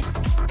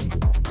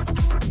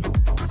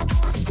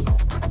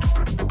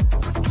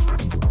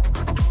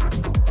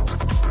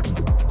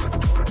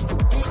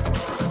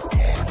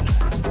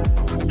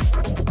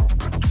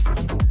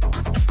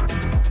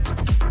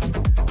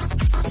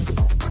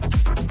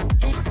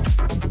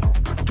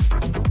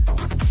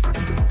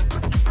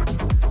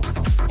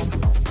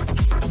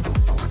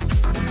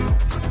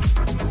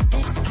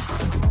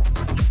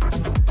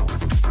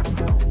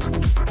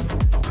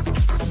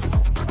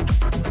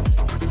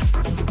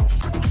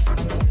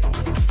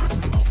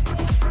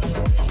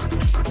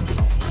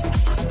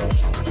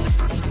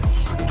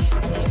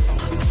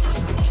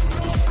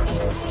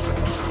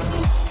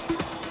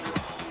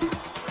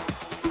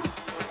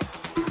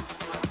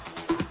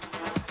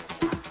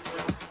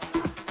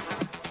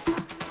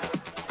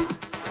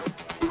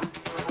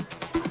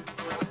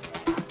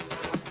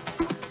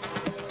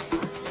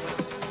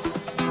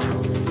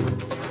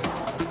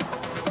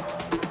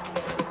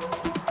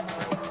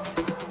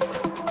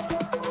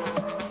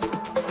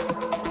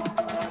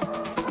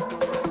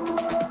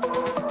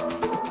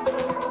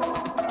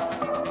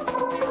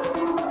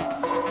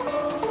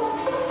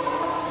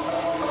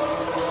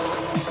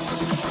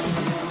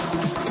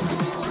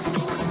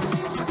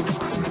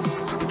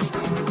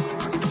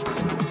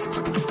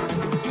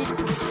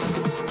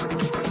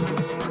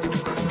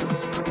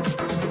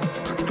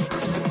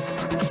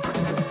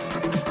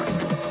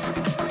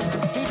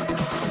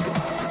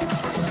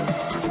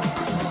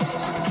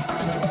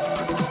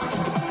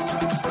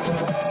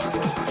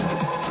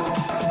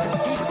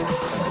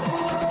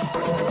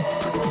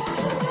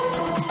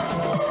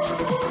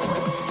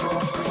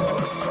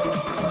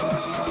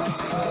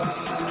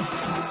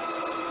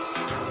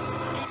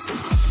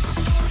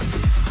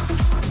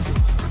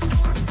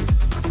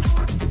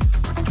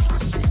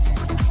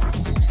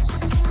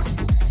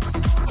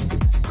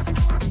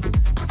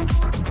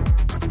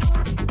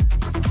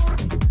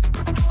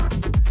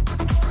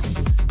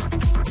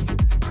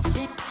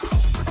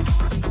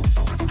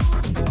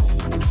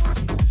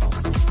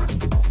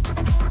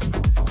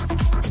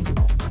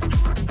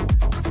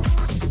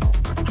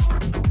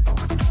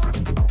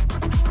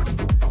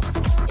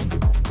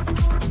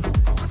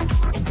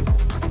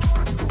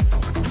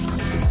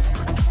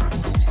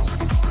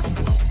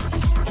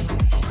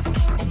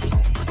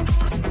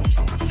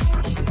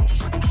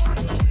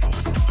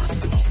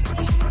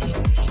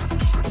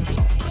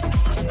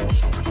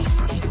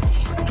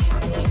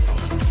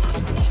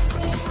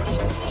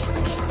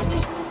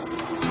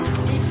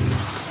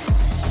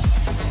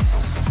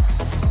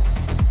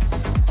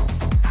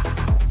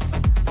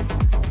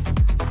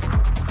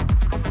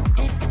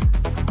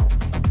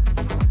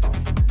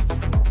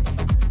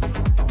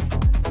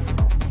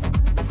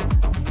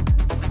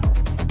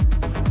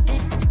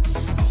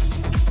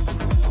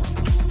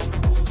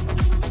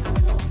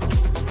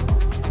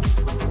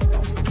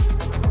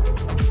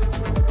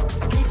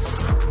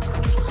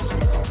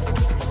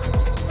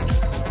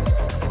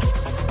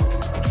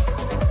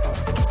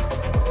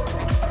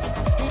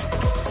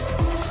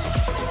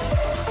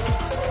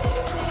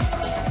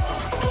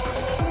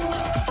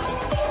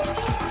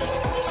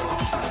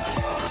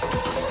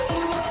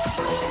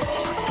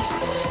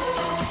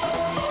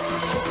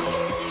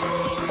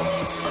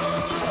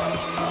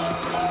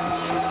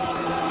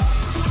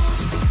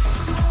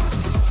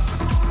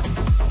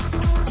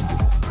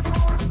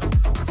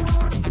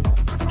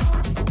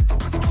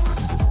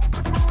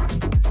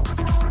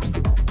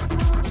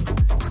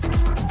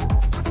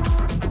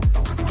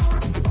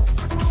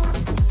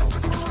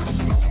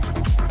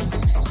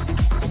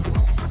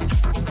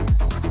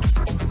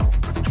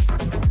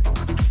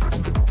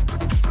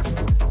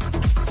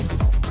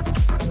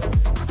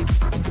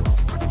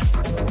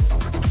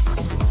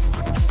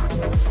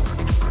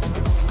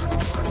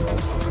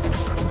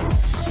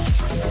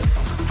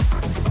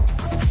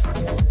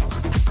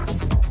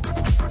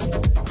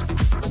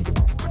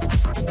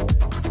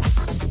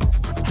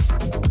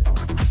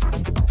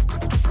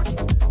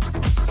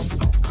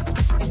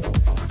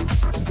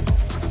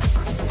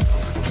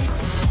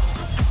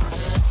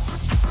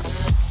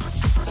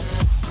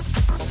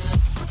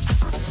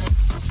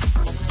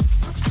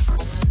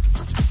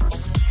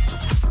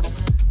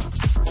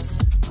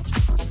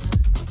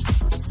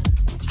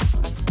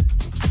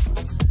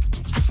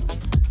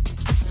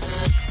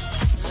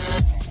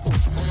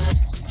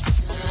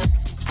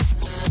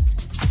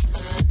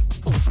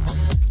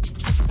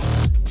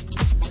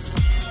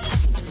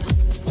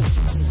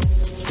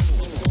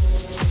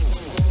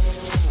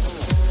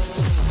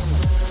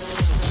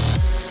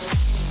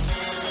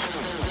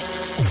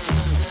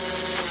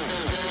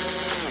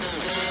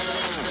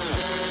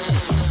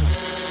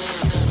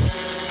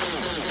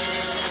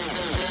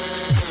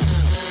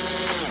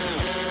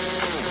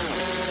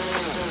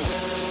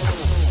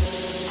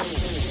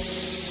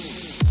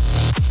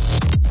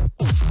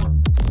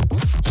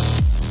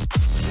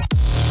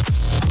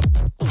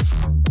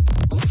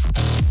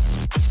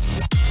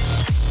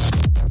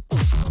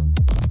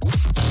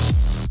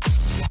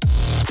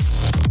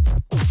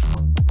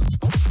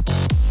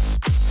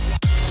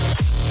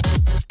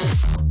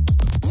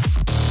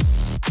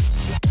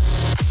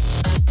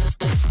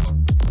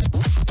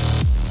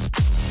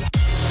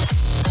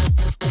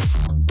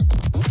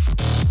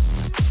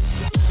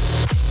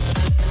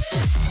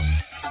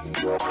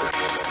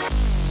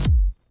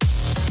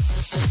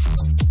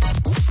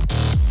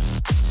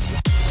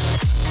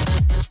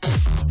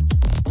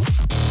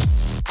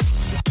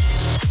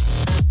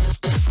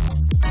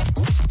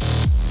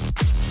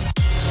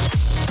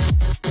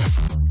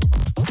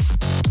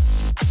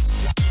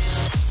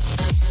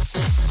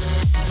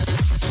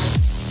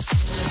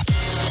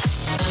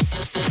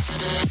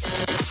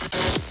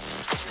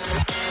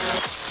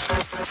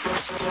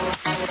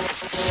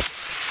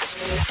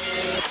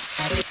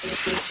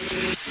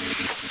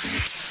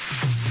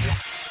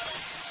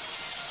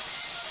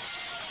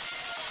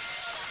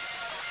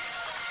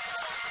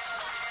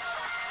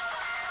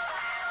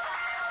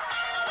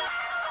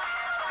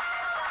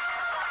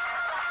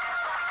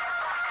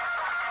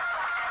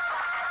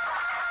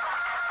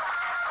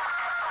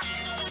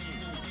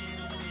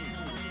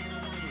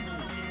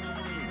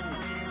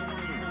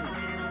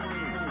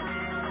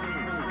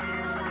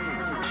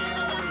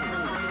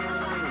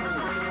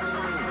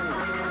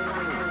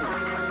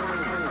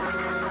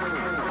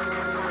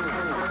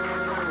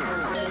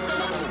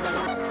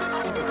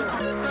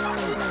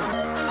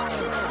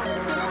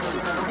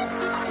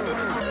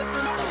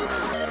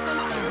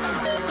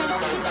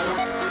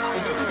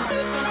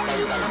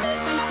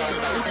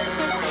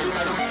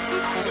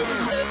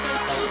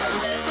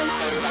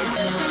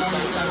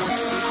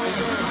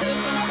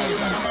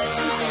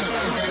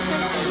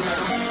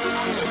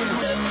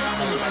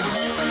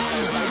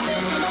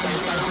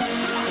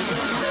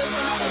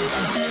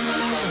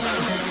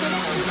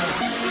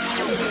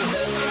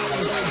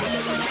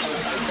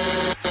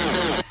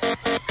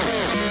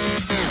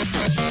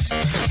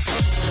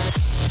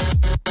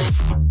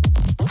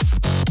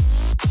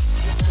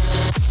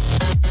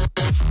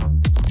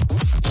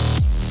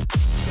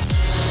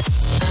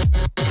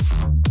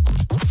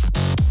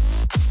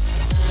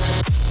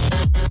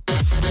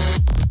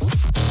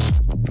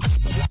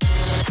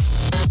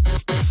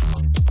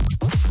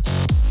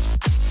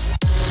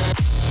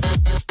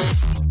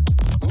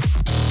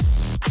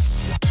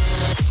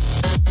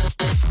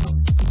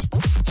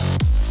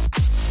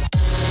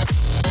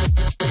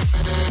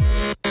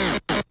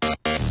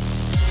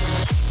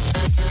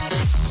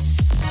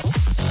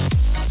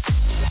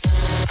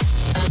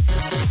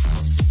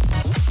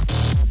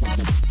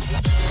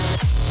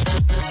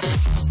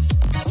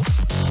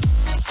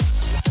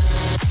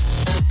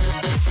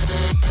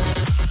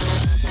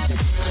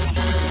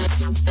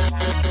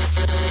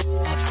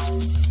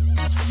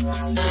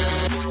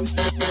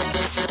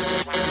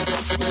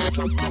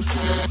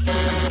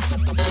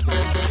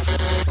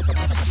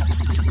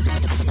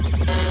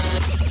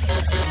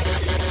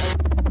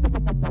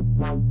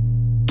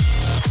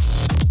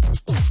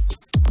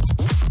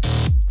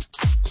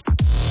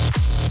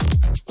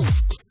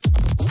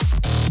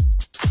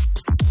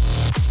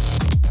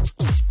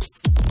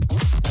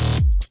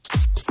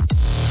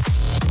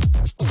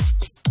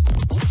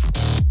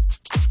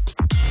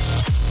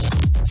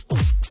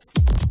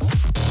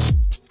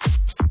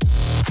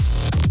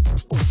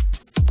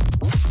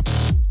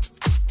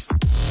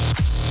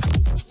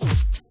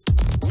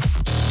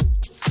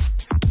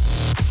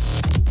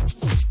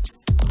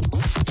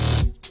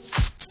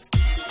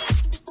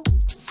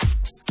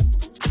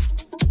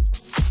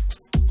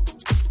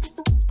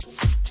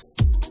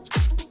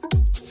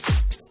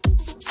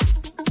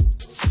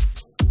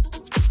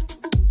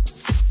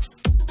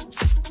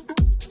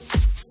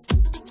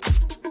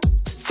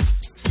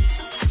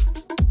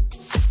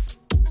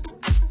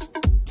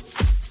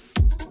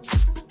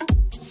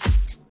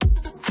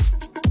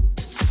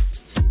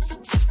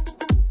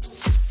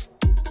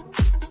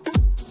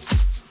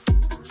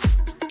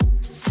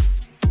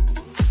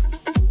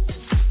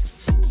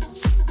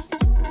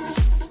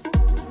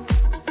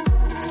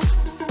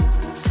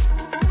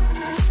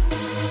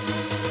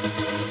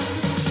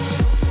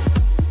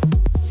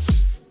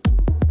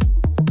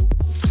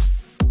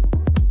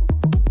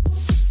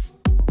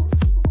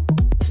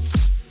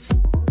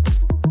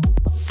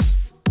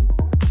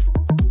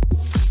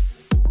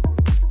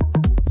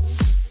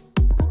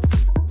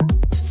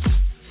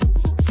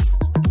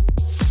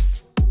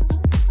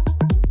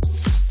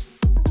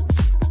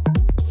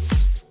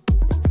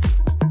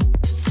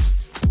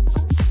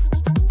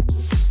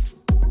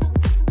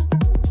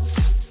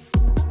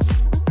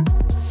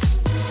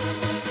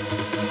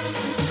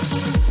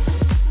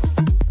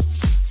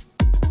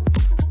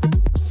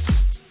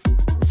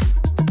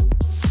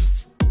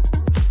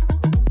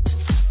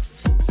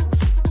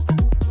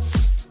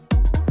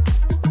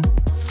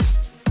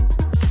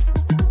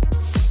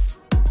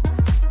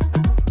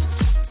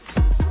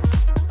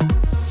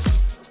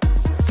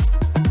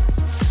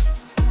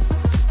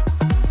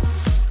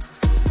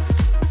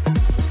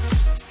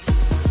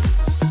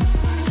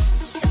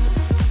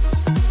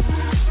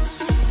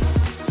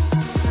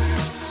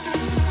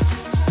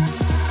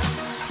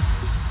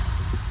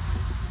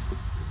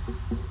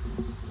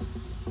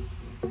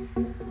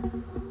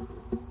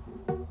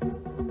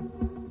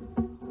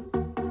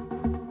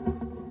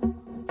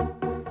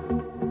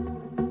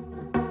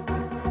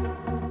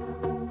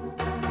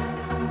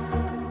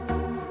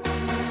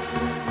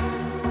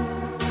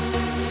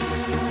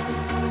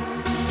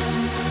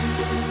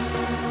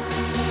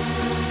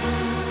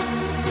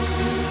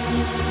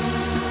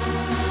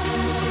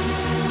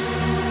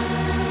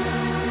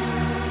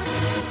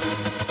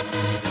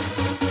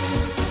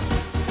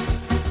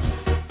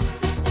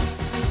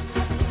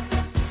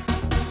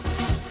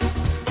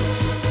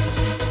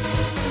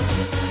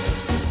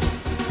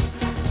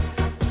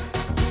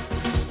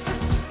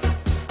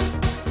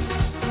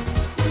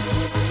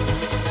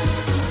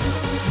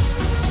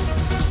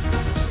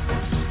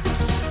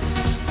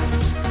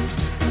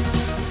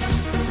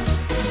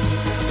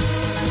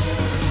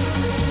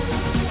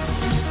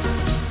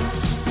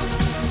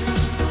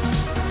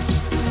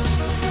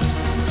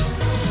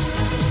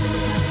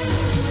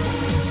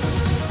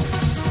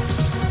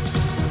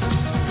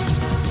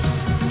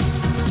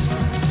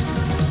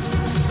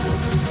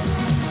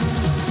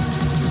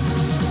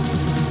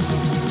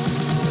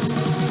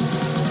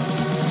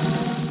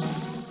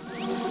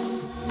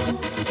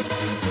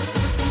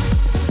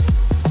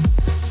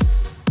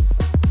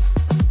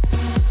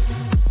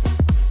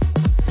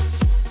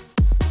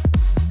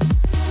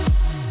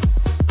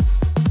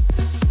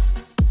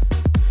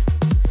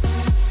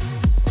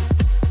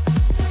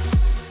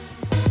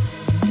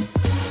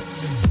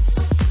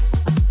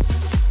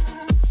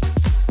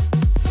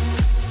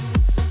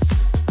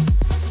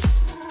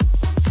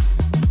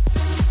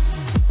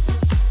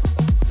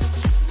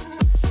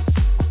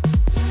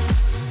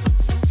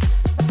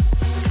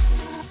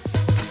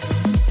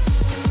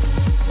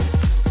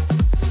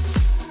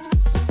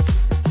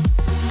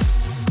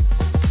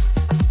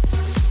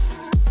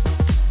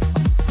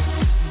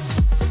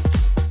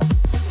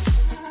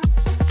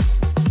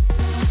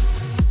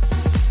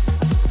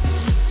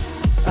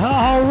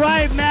 All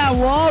right, Matt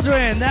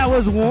Waldron. That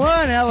was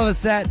one hell of a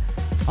set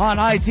on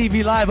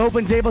ITV Live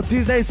Open Table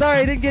Tuesday. Sorry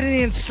I didn't get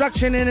any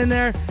instruction in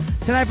there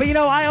tonight, but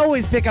I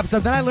always pick up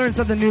something. I learn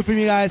something new from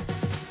you guys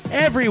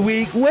every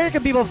week. Where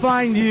can people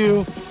find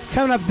you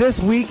coming up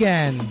this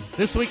weekend?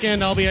 This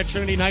weekend, I'll be at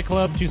Trinity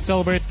Nightclub to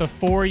celebrate the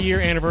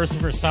 4-year anniversary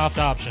for Soft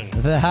Option.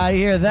 I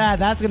hear that.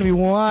 That's going to be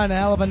one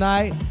hell of a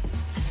night.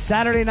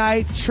 Saturday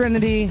night,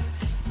 Trinity,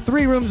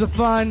 3 rooms of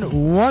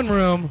fun, 1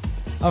 room,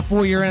 a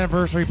 4-year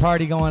anniversary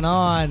party going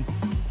on.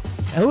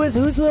 Who else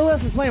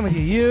is playing with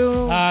you?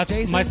 You, It's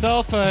Jason?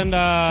 myself and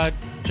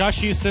Josh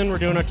Houston. We're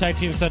doing our tag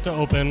team set to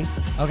open.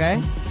 Okay.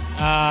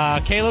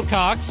 Caleb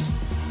Cox.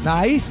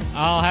 Nice.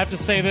 I'll have to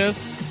say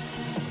this,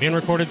 being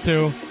recorded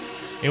too.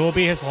 It will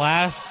be his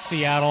last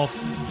Seattle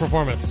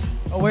performance.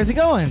 Oh, where's he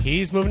going?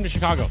 He's moving to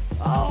Chicago.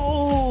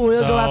 Oh,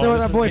 we'll go out there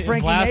with our boy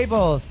Frankie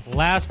Naples.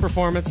 Last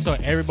performance, so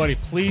everybody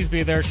please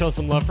be there. Show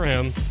some love for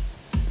him.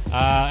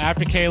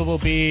 After Caleb will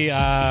be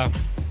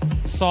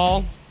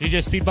Saul,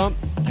 DJ Speed Bump,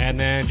 and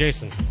then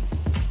Jason.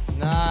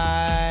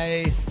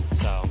 Nice.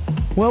 So,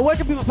 well, where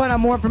can people find out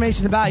more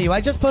information about you? I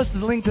just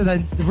posted the link to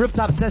the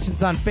Rooftop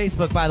Sessions on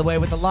Facebook, by the way,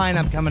 with the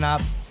lineup coming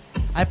up.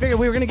 I figured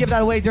we were going to give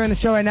that away during the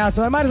show right now,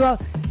 so I might as well,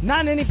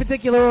 not in any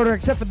particular order,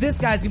 except for this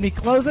guy's going to be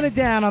closing it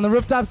down on the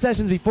Rooftop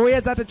Sessions before he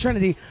heads out to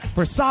Trinity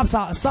for Soft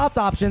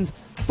Options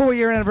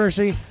 4-year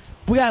anniversary.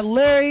 We got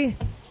Larry,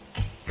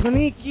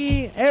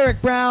 Kliniki,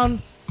 Eric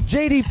Brown,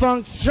 J.D.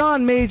 Funk,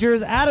 Sean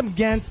Majors, Adam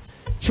Gentz,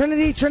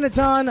 Trinity,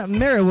 Triniton,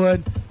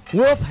 Marywood,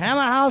 Wolf,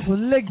 Hammerhouse,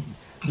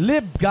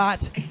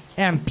 Libgot,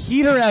 and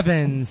Peter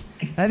Evans.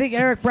 And I think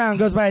Eric Brown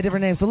goes by a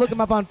different name, so look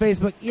him up on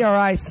Facebook,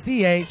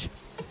 ERICH.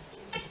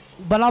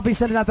 But I'll be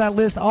sending out that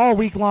list all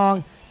week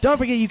long. Don't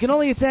forget, you can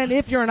only attend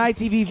if you're an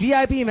ITV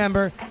VIP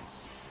member,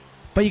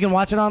 but you can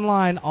watch it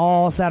online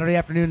all Saturday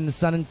afternoon in the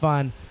sun and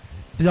fun.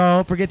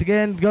 Don't forget to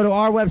go to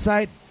our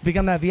website,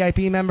 become that VIP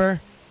member.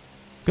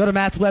 Go to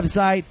Matt's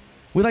website.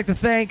 We'd like to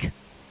thank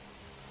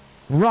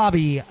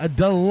Robbie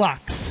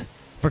Deluxe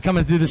for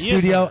coming through the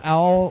studio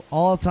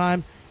all the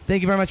time.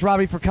 Thank you very much,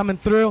 Robbie, for coming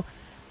through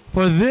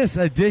for this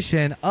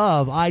edition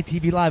of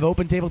ITV Live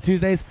Open Table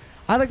Tuesdays.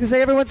 I'd like to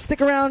say, everyone, stick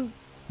around.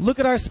 Look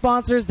at our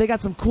sponsors. They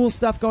got some cool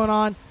stuff going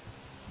on.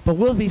 But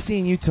we'll be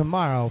seeing you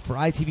tomorrow for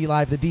ITV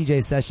Live, the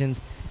DJ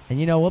sessions. And,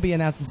 we'll be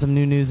announcing some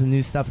new news and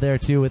new stuff there,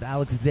 too, with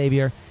Alex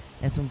Xavier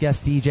and some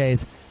guest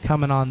DJs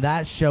coming on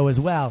that show as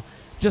well.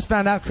 Just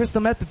found out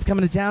Crystal Method's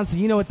coming to town, so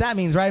you know what that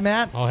means, right,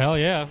 Matt? oh, hell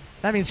yeah.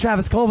 That means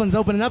Travis Colvin's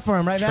opening up for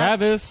him, right, Matt?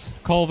 Travis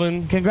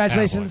Colvin.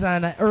 Congratulations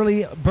on an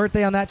early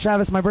birthday on that,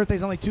 Travis. My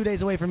birthday's only 2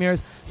 days away from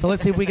yours, so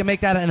let's see if we can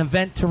make that an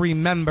event to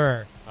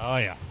remember. Oh,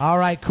 yeah. All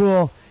right,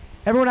 cool.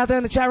 Everyone out there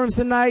in the chat rooms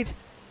tonight,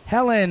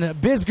 Helen,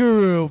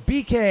 Bizguru,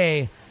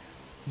 BK,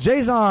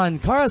 Jason,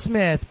 Cara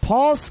Smith,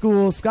 Paul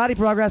School, Scotty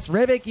Progress,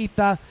 Reve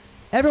Kita.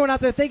 Everyone out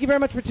there, thank you very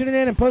much for tuning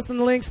in and posting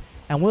the links,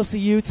 and we'll see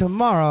you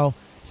tomorrow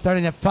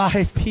starting at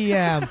 5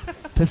 p.m.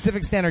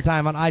 Pacific Standard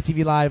Time on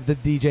ITV Live, the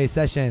DJ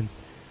sessions.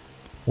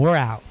 We're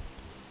out.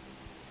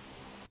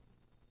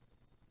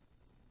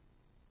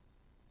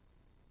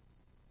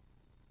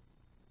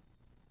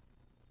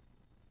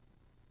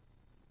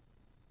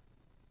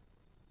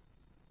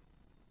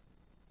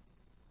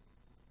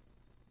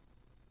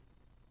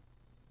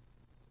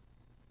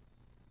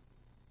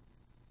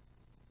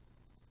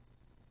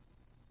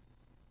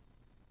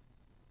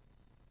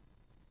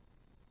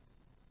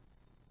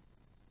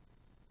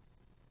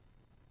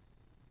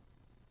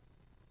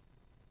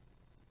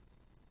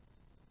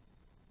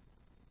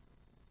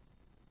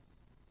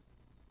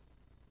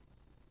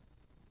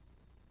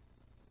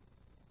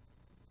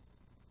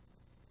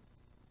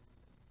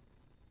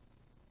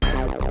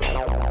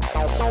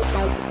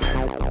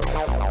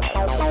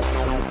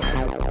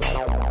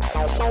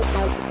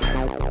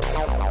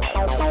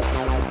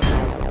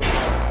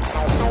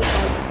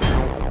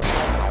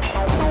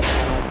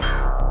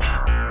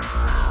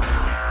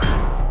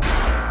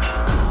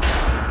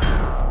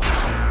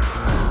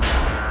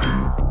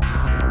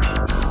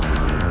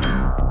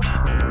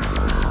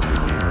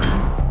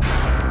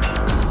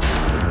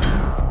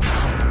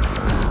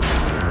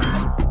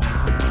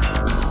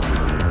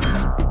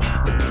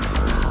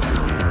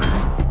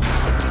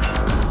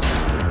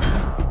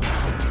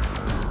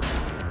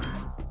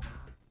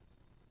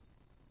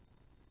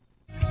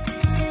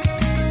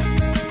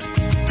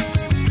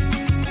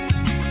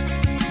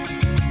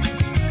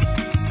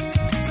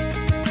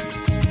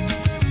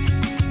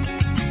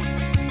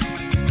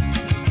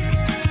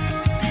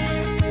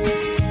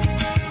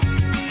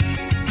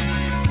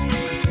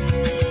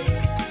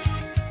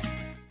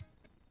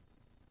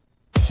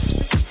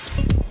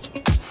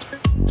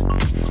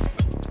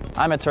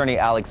 I'm attorney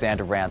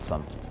Alexander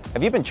Ransom.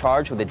 Have you been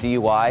charged with a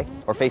DUI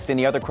or faced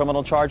any other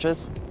criminal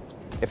charges?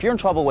 If you're in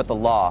trouble with the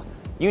law,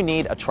 you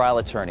need a trial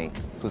attorney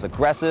who's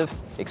aggressive,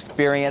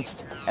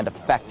 experienced, and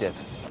effective.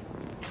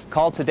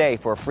 Call today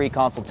for a free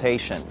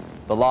consultation.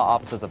 The law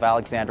offices of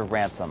Alexander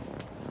Ransom.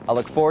 I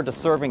look forward to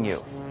serving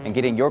you and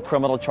getting your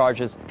criminal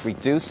charges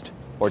reduced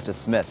or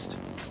dismissed.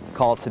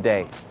 Call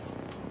today.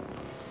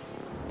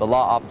 The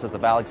law offices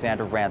of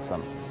Alexander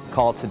Ransom.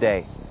 Call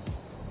today.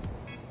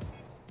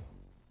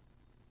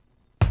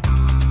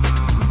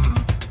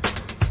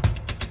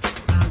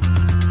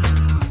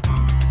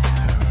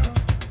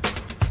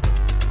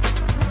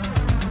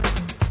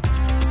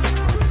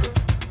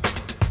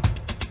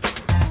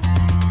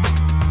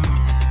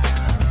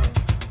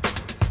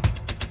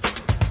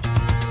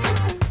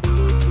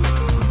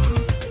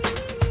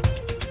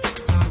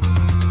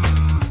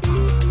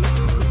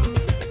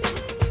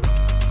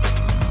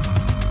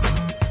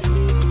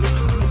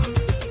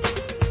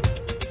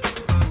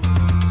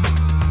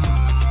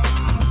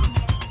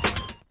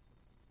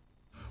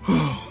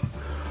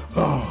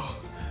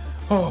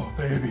 Oh,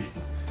 baby,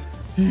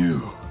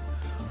 you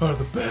are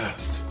the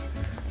best.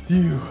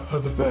 You are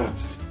the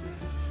best.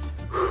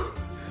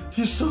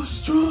 You're so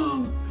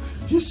strong.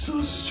 You're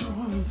so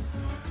strong.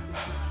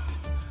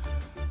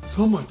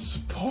 So much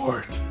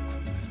support.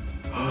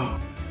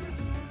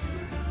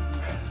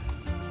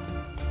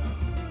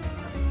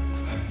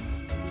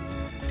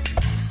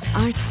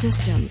 Our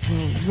systems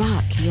will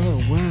rock your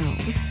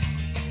world.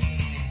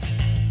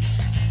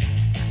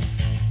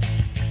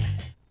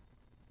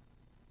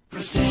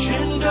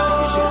 Precision Door,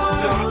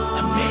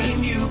 a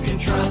name you can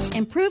trust.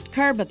 Improved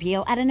curb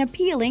appeal at an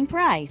appealing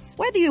price.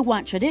 Whether you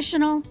want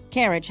traditional,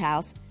 carriage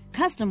house,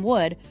 custom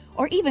wood,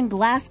 or even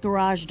glass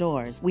garage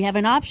doors, we have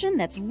an option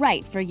that's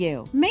right for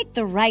you. Make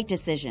the right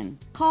decision.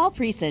 Call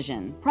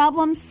Precision.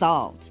 Problem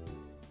solved.